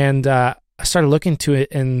 And I started looking to it,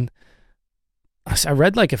 and I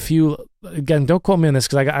read like a few, again, don't quote me on this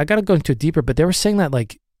because I got to go into it deeper, but they were saying that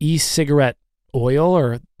like e-cigarette oil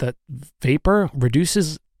or that vapor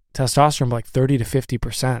reduces testosterone by like 30 to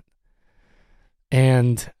 50%.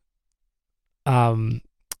 And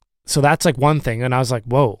so that's like one thing. And I was like,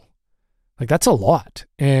 whoa, like that's a lot.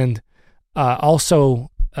 And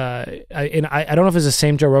also, I don't know if it's the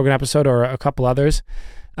same Joe Rogan episode or a couple others.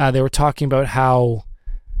 They were talking about how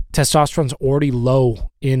testosterone's already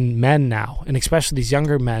low in men now, and especially these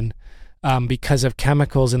younger men, because of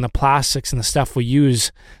chemicals in the plastics and the stuff we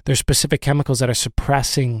use. There's specific chemicals that are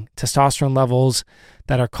suppressing testosterone levels,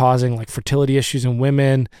 that are causing like fertility issues in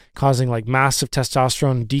women, causing like massive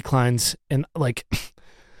testosterone declines. And like,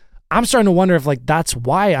 I'm starting to wonder if like that's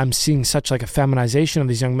why I'm seeing such like a feminization of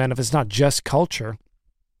these young men, if it's not just culture.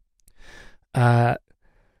 Also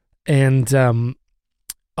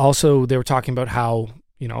they were talking about how,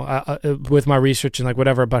 you know, with my research and like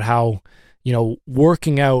whatever, about how, you know,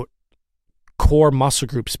 working out core muscle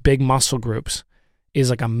groups, big muscle groups, is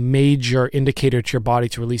like a major indicator to your body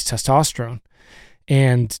to release testosterone.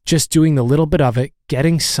 And just doing the little bit of it,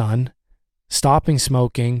 getting sun, stopping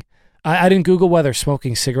smoking. I didn't Google whether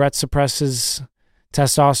smoking cigarettes suppresses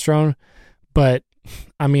testosterone, but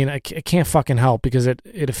I mean, it can't fucking help, because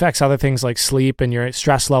it affects other things like sleep and your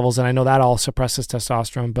stress levels. And I know that all suppresses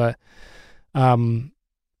testosterone, but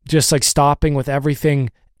just like stopping with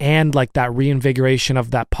everything, and like that reinvigoration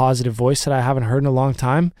of that positive voice that I haven't heard in a long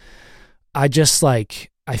time. I just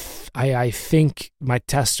like, I think my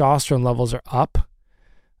testosterone levels are up.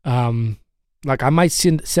 Like I might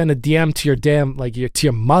send a DM to your to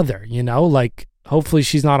your mother, you know, like hopefully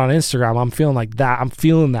she's not on Instagram. I'm feeling like that. I'm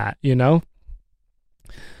feeling that, you know?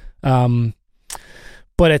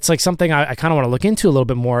 But it's like something I kind of want to look into a little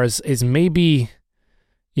bit more, is maybe,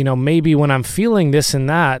 you know, maybe when I'm feeling this and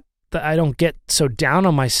that I don't get so down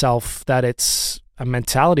on myself that it's a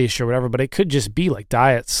mentality issue or whatever, but it could just be like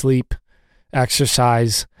diet, sleep,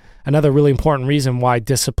 exercise. Another really important reason why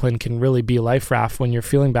discipline can really be a life raft when you're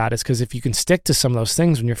feeling bad is because if you can stick to some of those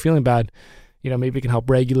things when you're feeling bad, you know, maybe it can help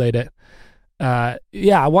regulate it. I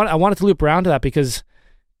wanted to loop around to that because,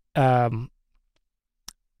 and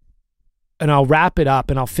I'll wrap it up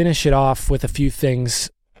and I'll finish it off with a few things,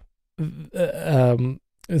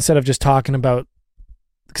 instead of just talking about,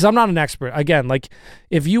 because I'm not an expert. Again, like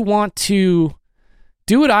if you want to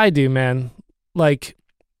do what I do, man, like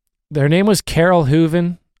their name was Carol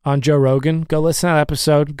Hooven on Joe Rogan. Go listen to that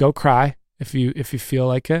episode. Go cry if you feel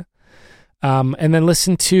like it. And then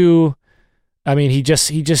listen to, I mean, he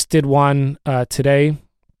just did one today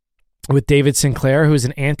with David Sinclair, who's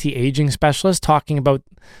an anti-aging specialist, talking about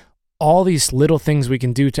all these little things we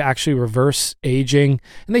can do to actually reverse aging.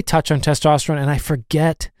 And they touch on testosterone, and I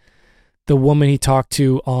forget the woman he talked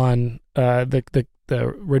to on the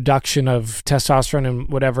reduction of testosterone and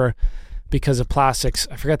whatever because of plastics.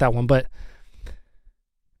 I forget that one, but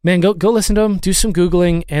man, go listen to him, do some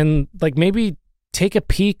Googling, and like maybe take a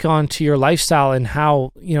peek onto your lifestyle and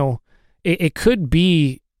how, you know, it could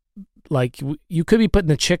be like you could be putting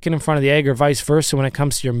the chicken in front of the egg or vice versa when it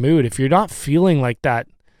comes to your mood. If you're not feeling like that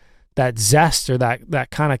zest or that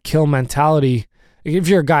kind of kill mentality, if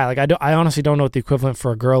you're a guy, like I honestly don't know what the equivalent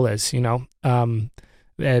for a girl is, you know, and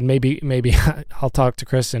maybe I'll talk to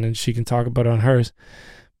Kristen and she can talk about it on hers,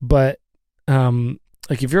 but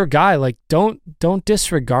like if you're a guy, like don't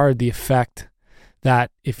disregard the effect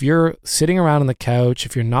that if you're sitting around on the couch,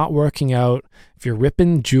 if you're not working out, if you're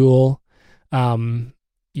ripping Juul,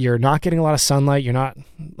 you're not getting a lot of sunlight, you're not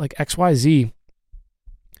like XYZ,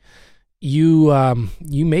 you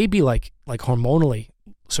may be like hormonally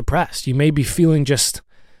suppressed. You may be feeling just,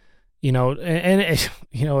 you know, and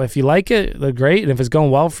you know, if you like it, great, and if it's going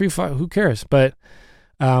well for you, who cares? But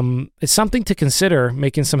it's something to consider,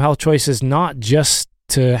 making some health choices, not just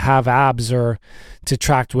to have abs or to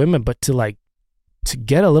attract women, but to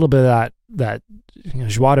get a little bit of that you know,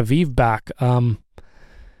 joie de vivre back. You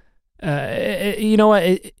know what?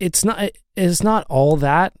 It's not all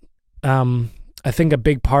that. I think a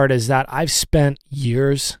big part is that I've spent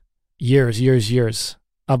years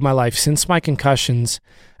of my life since my concussions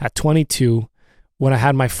at 22, when I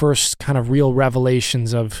had my first kind of real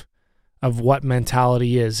revelations of what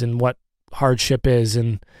mentality is and what hardship is,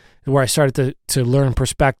 and where I started to learn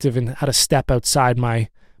perspective and how to step outside my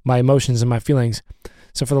emotions and my feelings.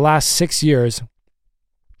 So for the last 6 years,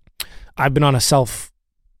 I've been on a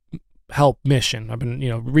self-help mission. I've been, you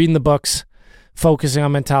know, reading the books, focusing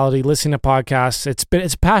on mentality, listening to podcasts. It's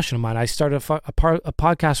a passion of mine. I started a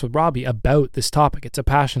podcast with Robbie about this topic. It's a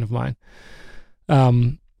passion of mine.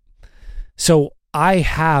 So I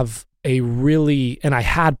have and I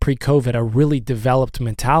had pre-COVID, a really developed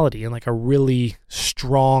mentality and like a really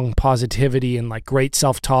strong positivity and like great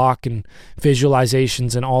self-talk and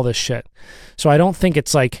visualizations and all this shit. So I don't think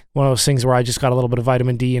it's like one of those things where I just got a little bit of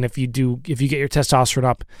vitamin D, and if you get your testosterone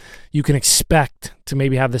up, you can expect to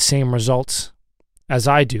maybe have the same results as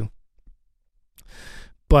I do.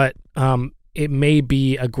 But it may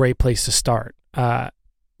be a great place to start.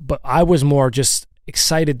 But I was more just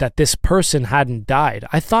excited that this person hadn't died.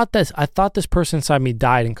 I thought this person inside me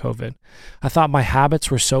died in COVID. I thought my habits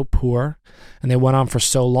were so poor and they went on for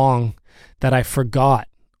so long that I forgot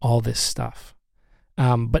all this stuff.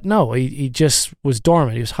 But no, he just was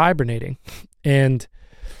dormant. He was hibernating. And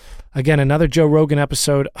again, another Joe Rogan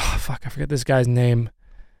episode. Oh, fuck, I forget this guy's name.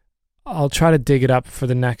 I'll try to dig it up for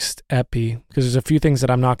the next epi, because there's a few things that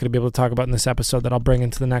I'm not going to be able to talk about in this episode that I'll bring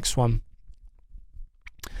into the next one.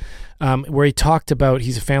 Where he talked about,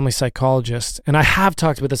 he's a family psychologist, and I have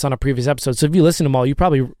talked about this on a previous episode, so if you listen to them all, you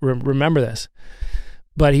probably remember this.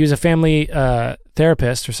 But he was a family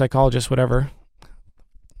therapist or psychologist, whatever.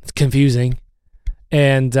 It's confusing.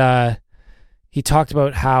 And he talked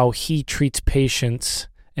about how he treats patients,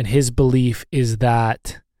 and his belief is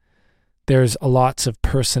that there's lots of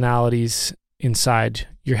personalities inside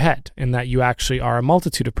your head, and that you actually are a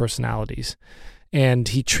multitude of personalities. And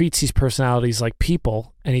he treats these personalities like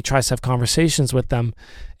people, and he tries to have conversations with them.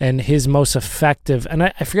 And his most effective, and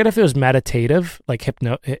I forget if it was meditative, like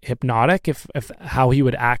hypnotic, if how he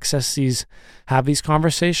would have these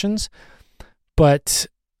conversations. But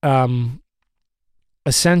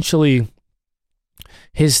essentially,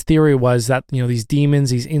 his theory was that, these demons,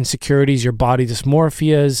 these insecurities, your body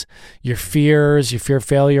dysmorphias, your fears, your fear of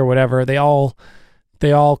failure, whatever, they all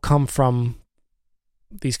come from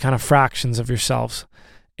these kind of fractions of yourselves.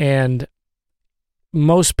 And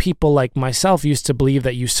most people like myself used to believe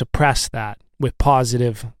that you suppress that with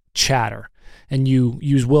positive chatter, and you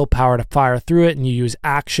use willpower to fire through it, and you use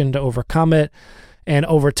action to overcome it. And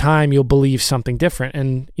over time, you'll believe something different.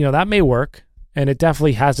 And, that may work, and it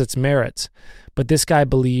definitely has its merits. But this guy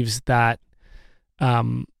believes that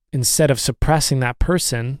instead of suppressing that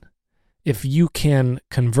person, if you can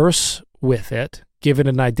converse with it, give it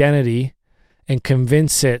an identity, and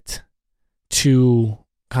convince it to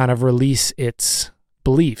kind of release its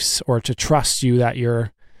beliefs, or to trust you that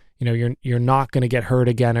you're not going to get hurt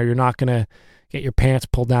again, or you're not going to get your pants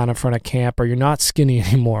pulled down in front of camp, or you're not skinny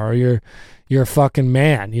anymore, or you're a fucking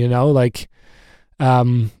man,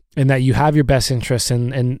 and that you have your best interests,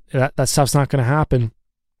 and that stuff's not going to happen.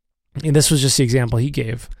 And this was just the example he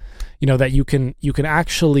gave, that you can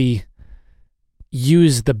actually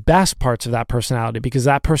use the best parts of that personality, because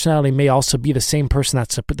that personality may also be the same person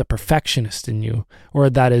that's the perfectionist in you, or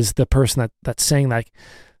that is the person that's saying like,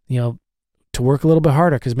 to work a little bit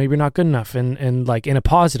harder because maybe you're not good enough, and like in a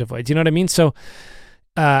positive way. Do you know what I mean? So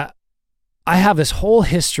I have this whole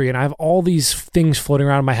history, and I have all these things floating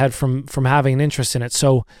around in my head from having an interest in it.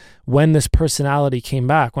 So when this personality came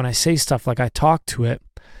back, when I say stuff, like I talked to it,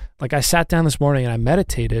 like I sat down this morning and I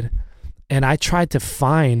meditated, and I tried to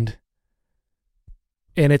find,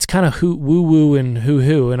 and it's kind of woo-woo and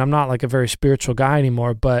hoo-hoo, and I'm not like a very spiritual guy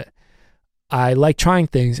anymore, but I like trying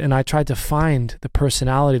things, and I tried to find the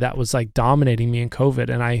personality that was like dominating me in COVID.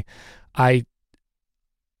 And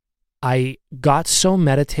I got so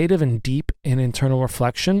meditative and deep in internal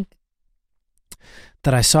reflection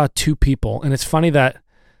that I saw two people. And it's funny that,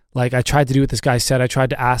 like, I tried to do what this guy said. I tried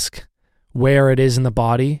to ask where it is in the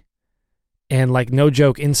body, and like, no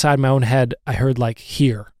joke, inside my own head, I heard like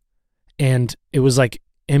here. And it was like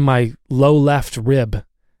in my low left rib,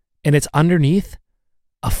 and it's underneath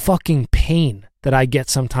a fucking pain that I get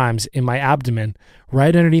sometimes in my abdomen,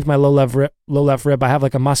 right underneath my low left rib. I have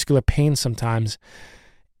like a muscular pain sometimes.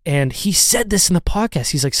 And he said this in the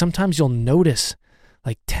podcast. He's like, sometimes you'll notice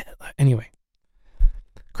like, anyway,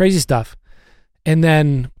 crazy stuff. And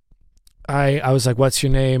then I was like, what's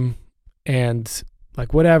your name? And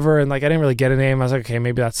like, whatever. And like, I didn't really get a name. I was like, okay,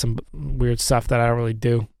 maybe that's some weird stuff that I don't really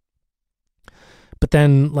do. But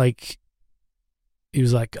then like, he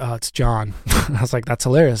was like, oh, it's John. I was like, that's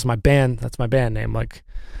hilarious. That's my band name. Like,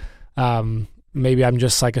 maybe I'm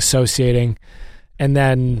just like associating. And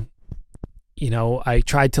then, I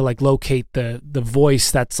tried to like locate the voice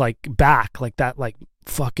that's like back, like that, like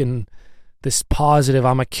fucking this positive,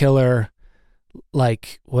 I'm a killer,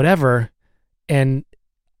 like whatever. And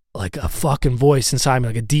like a fucking voice inside me,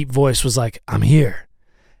 like a deep voice was like, I'm here.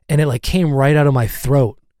 And it like came right out of my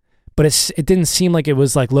throat. But it didn't seem like it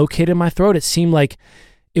was like located in my throat. It seemed like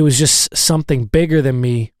it was just something bigger than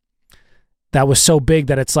me that was so big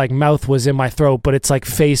that it's like mouth was in my throat, but it's like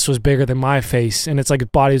face was bigger than my face, and it's like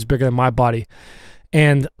body was bigger than my body.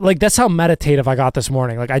 And like, that's how meditative I got this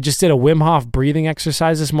morning. Like, I just did a Wim Hof breathing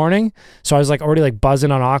exercise this morning. So I was like already like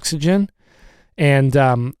buzzing on oxygen. And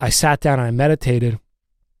I sat down and I meditated,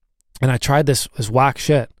 and I tried this whack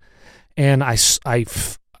shit. And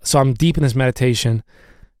so I'm deep in this meditation,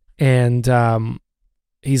 and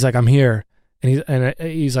he's like, I'm here. And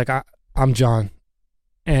he's like, I'm John.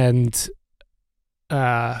 And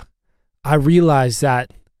I realized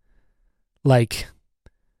that, like,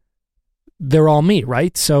 they're all me,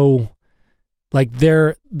 right? So, like,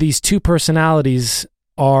 these two personalities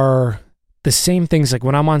are the same things. Like,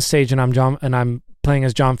 when I'm on stage and I'm playing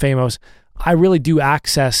as John Famos, I really do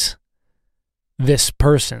access this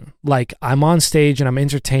person. Like, I'm on stage and I'm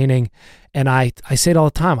entertaining, and I say it all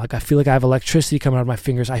the time. Like, I feel like I have electricity coming out of my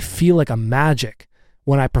fingers. I feel like I'm magic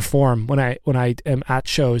when I perform, when I am at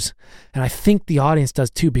shows. And I think the audience does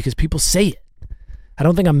too, because people say it. I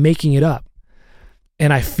don't think I'm making it up.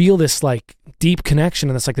 And I feel this like deep connection,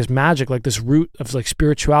 and it's like this magic, like this root of like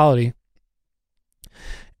spirituality.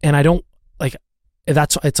 And I don't like,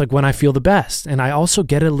 it's like when I feel the best. And I also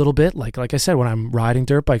get it a little bit like I said, when I'm riding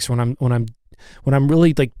dirt bikes, when I'm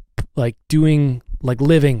really like doing like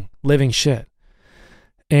living shit,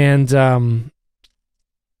 and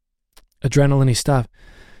adrenaline-y stuff.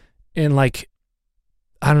 And like,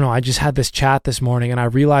 I don't know, I just had this chat this morning, and I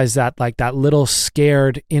realized that like that little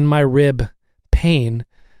scared in my rib pain,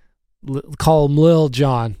 call him Lil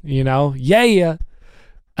John, you know,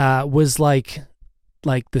 was like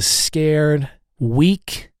the scared,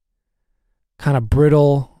 weak, kind of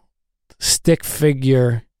brittle, stick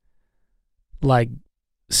figure, like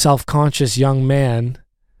self-conscious young man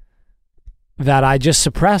that I just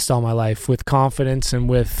suppressed all my life with confidence and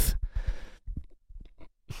with,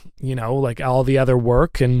 you know, like all the other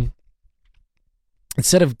work. And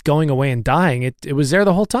instead of going away and dying, it was there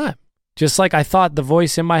the whole time. Just like I thought the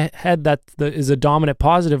voice in my head that is a dominant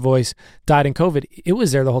positive voice died in COVID, it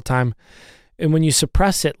was there the whole time. And when you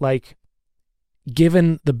suppress it, like,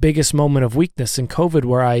 given the biggest moment of weakness in COVID,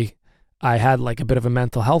 where I had like a bit of a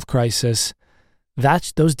mental health crisis,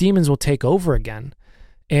 those demons will take over again.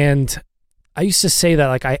 And I used to say that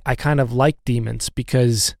like I kind of like demons,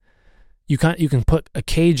 because you can put a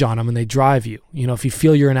cage on them and they drive you. You know, if you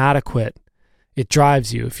feel you're inadequate, it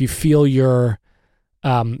drives you. If you feel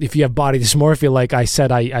if you have body dysmorphia, like I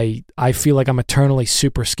said, I feel like I'm eternally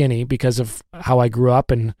super skinny because of how I grew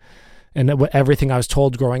up and everything I was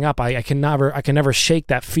told growing up. I can never shake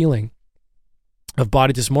that feeling of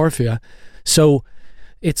body dysmorphia. So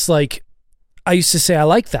it's like, I used to say I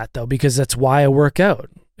like that though, because that's why I work out.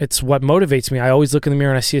 It's what motivates me. I always look in the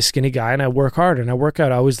mirror and I see a skinny guy, and I work hard and I work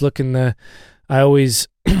out. I always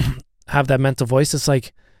have that mental voice that's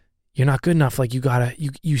like, you're not good enough. Like,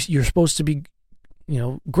 you're supposed to be, you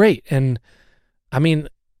know, great. And I mean,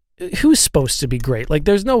 who's supposed to be great? Like,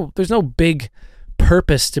 there's no big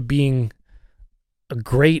purpose to being a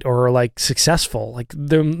great or like successful. Like,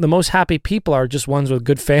 the most happy people are just ones with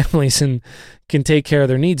good families and can take care of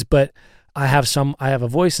their needs. But I have a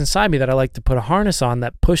voice inside me that I like to put a harness on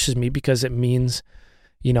that pushes me, because it means,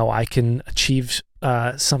 you know, I can achieve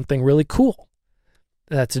something really cool.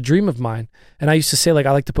 That's a dream of mine. And I used to say, like,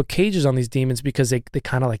 I like to put cages on these demons because they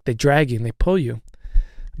kind of like, they drag you and they pull you.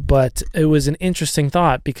 But it was an interesting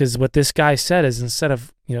thought, because what this guy said is, instead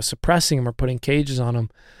of, you know, suppressing them or putting cages on them,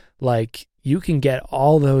 like, you can get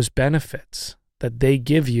all those benefits that they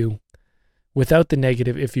give you without the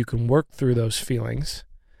negative if you can work through those feelings.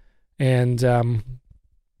 And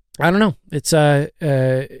I don't know.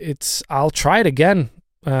 I'll try it again,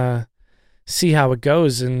 see how it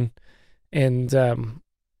goes,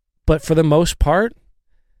 but for the most part,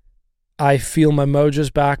 I feel my mojo's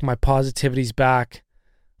back, my positivity's back.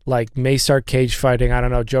 Like, may start cage fighting. I don't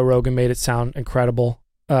know. Joe Rogan made it sound incredible.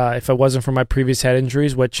 If it wasn't for my previous head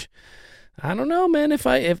injuries, which I don't know, man. If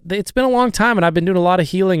it's been a long time, and I've been doing a lot of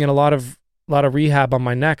healing and a lot of rehab on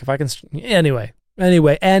my neck. If I can, anyway,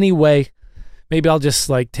 maybe I'll just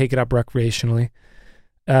like take it up recreationally.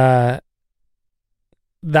 That's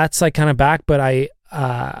like kind of back, but I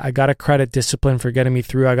gotta credit Discipline for getting me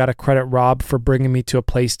through. I gotta credit Rob for bringing me to a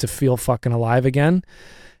place to feel fucking alive again.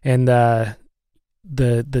 And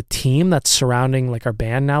the team that's surrounding like our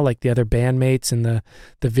band now, like the other bandmates and the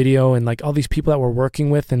video and like all these people that we're working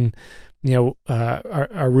with, and you know,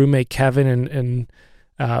 our roommate Kevin and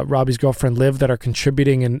Robbie's girlfriend Liv, that are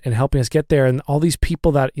contributing and helping us get there, and all these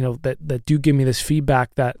people that, you know, that do give me this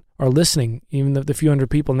feedback, that are listening, even the few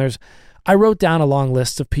hundred people. And I wrote down a long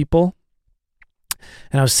list of people,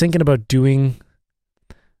 and I was thinking about doing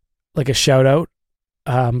like a shout out,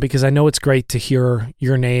 because I know it's great to hear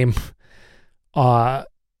your name on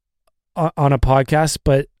a podcast,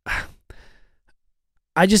 but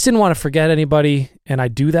I just didn't want to forget anybody, and I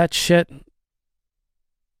do that shit.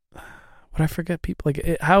 Would I forget people?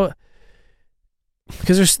 Like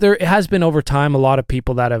because there has been over time a lot of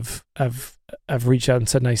people that have reached out and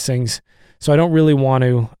said nice things, so I don't really want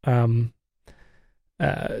to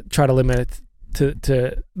try to limit it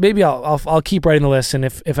to maybe I'll keep writing the list, and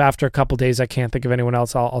if after a couple days I can't think of anyone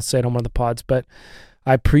else, I'll say it on one of the pods. But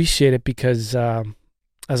I appreciate it because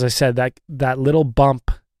as I said, that little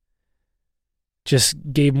bump just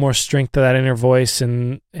gave more strength to that inner voice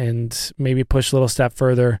and maybe push a little step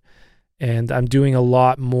further. And I'm doing a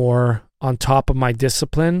lot more on top of my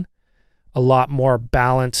discipline, a lot more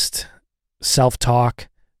balanced self-talk,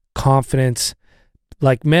 confidence,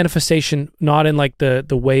 like manifestation, not in like the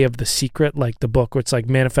way of The Secret, like the book where it's like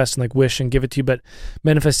manifest and like wish and give it to you, but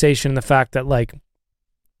manifestation in the fact that like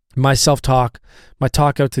my self-talk, my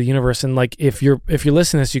talk out to the universe, and like if you're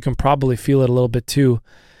listening to this, you can probably feel it a little bit too,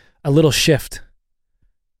 a little shift.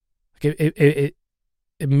 Like it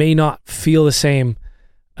may not feel the same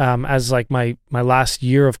as like my last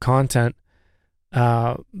year of content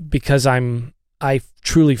because I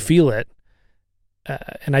truly feel it.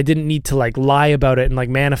 And I didn't need to like lie about it and like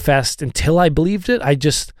manifest until I believed it.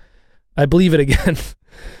 I believe it again.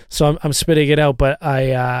 So I'm spitting it out, but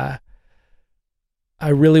I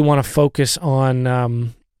really want to focus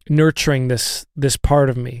on nurturing this part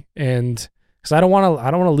of me, and because I don't want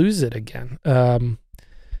to lose it again.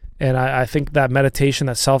 And I think that meditation,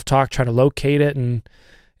 that self-talk, trying to locate it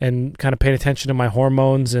and kind of paying attention to my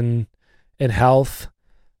hormones and health,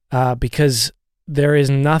 because there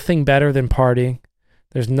is nothing better than partying.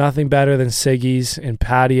 There's nothing better than ciggies and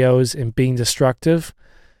patios and being destructive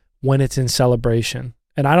when it's in celebration.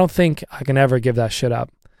 And I don't think I can ever give that shit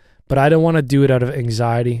up. But I don't want to do it out of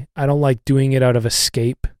anxiety. I don't like doing it out of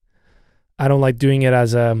escape. I don't like doing it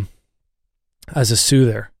as a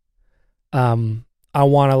soother. I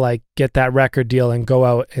want to like get that record deal and go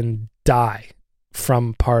out and die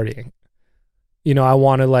from partying. You know, I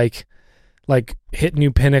want to like hit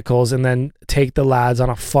new pinnacles and then take the lads on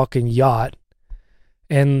a fucking yacht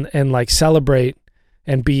and like celebrate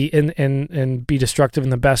and be and be destructive in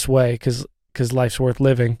the best way because life's worth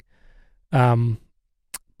living.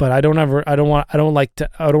 But I don't want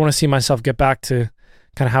to see myself get back to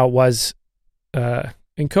kind of how it was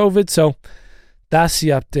in COVID. So that's the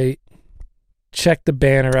update. Check the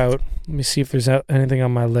banner out. Let me see if there's anything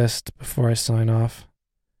on my list before I sign off.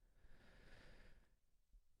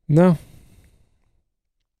 No.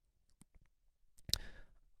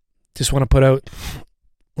 Just want to put out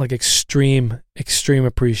like extreme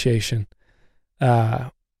appreciation. If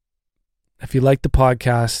you like the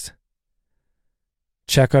podcast,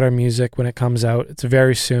 check out our music when it comes out. It's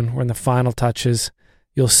very soon. We're in the final touches.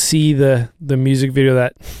 You'll see the music video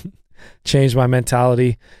that changed my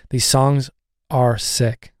mentality. These songs are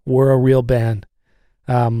sick. We're a real band.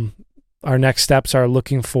 Our next steps are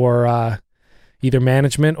looking for either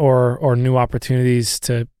management or new opportunities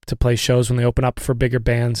to play shows when they open up for bigger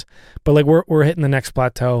bands. But like we're hitting the next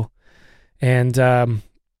plateau. And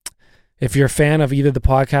if you're a fan of either the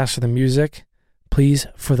podcast or the music, please,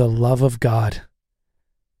 for the love of God,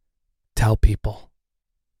 tell people.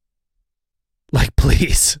 Like,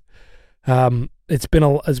 please. It's been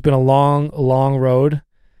a long road,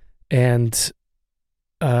 and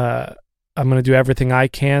I'm going to do everything I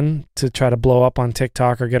can to try to blow up on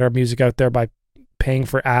TikTok or get our music out there by paying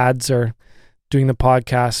for ads or doing the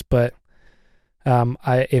podcast. But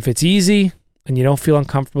if it's easy and you don't feel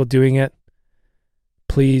uncomfortable doing it,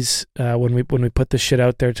 please, when we put this shit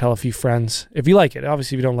out there, tell a few friends. If you like it,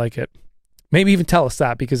 obviously if you don't like it, maybe even tell us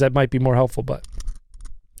that, because that might be more helpful. But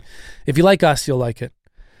if you like us, you'll like it.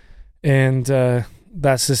 And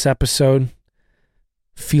that's this episode.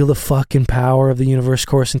 Feel the fucking power of the universe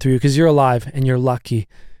coursing through you, because you're alive and you're lucky,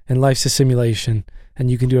 and life's a simulation,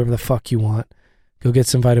 and you can do whatever the fuck you want. Go get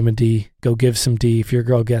some vitamin D. Go give some D. If your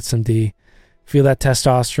girl gets some D. Feel that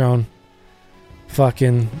testosterone.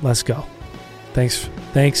 Fucking let's go. Thanks.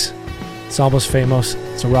 It's almost famous.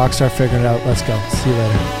 It's a rock star figuring it out. Let's go. See you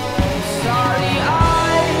later.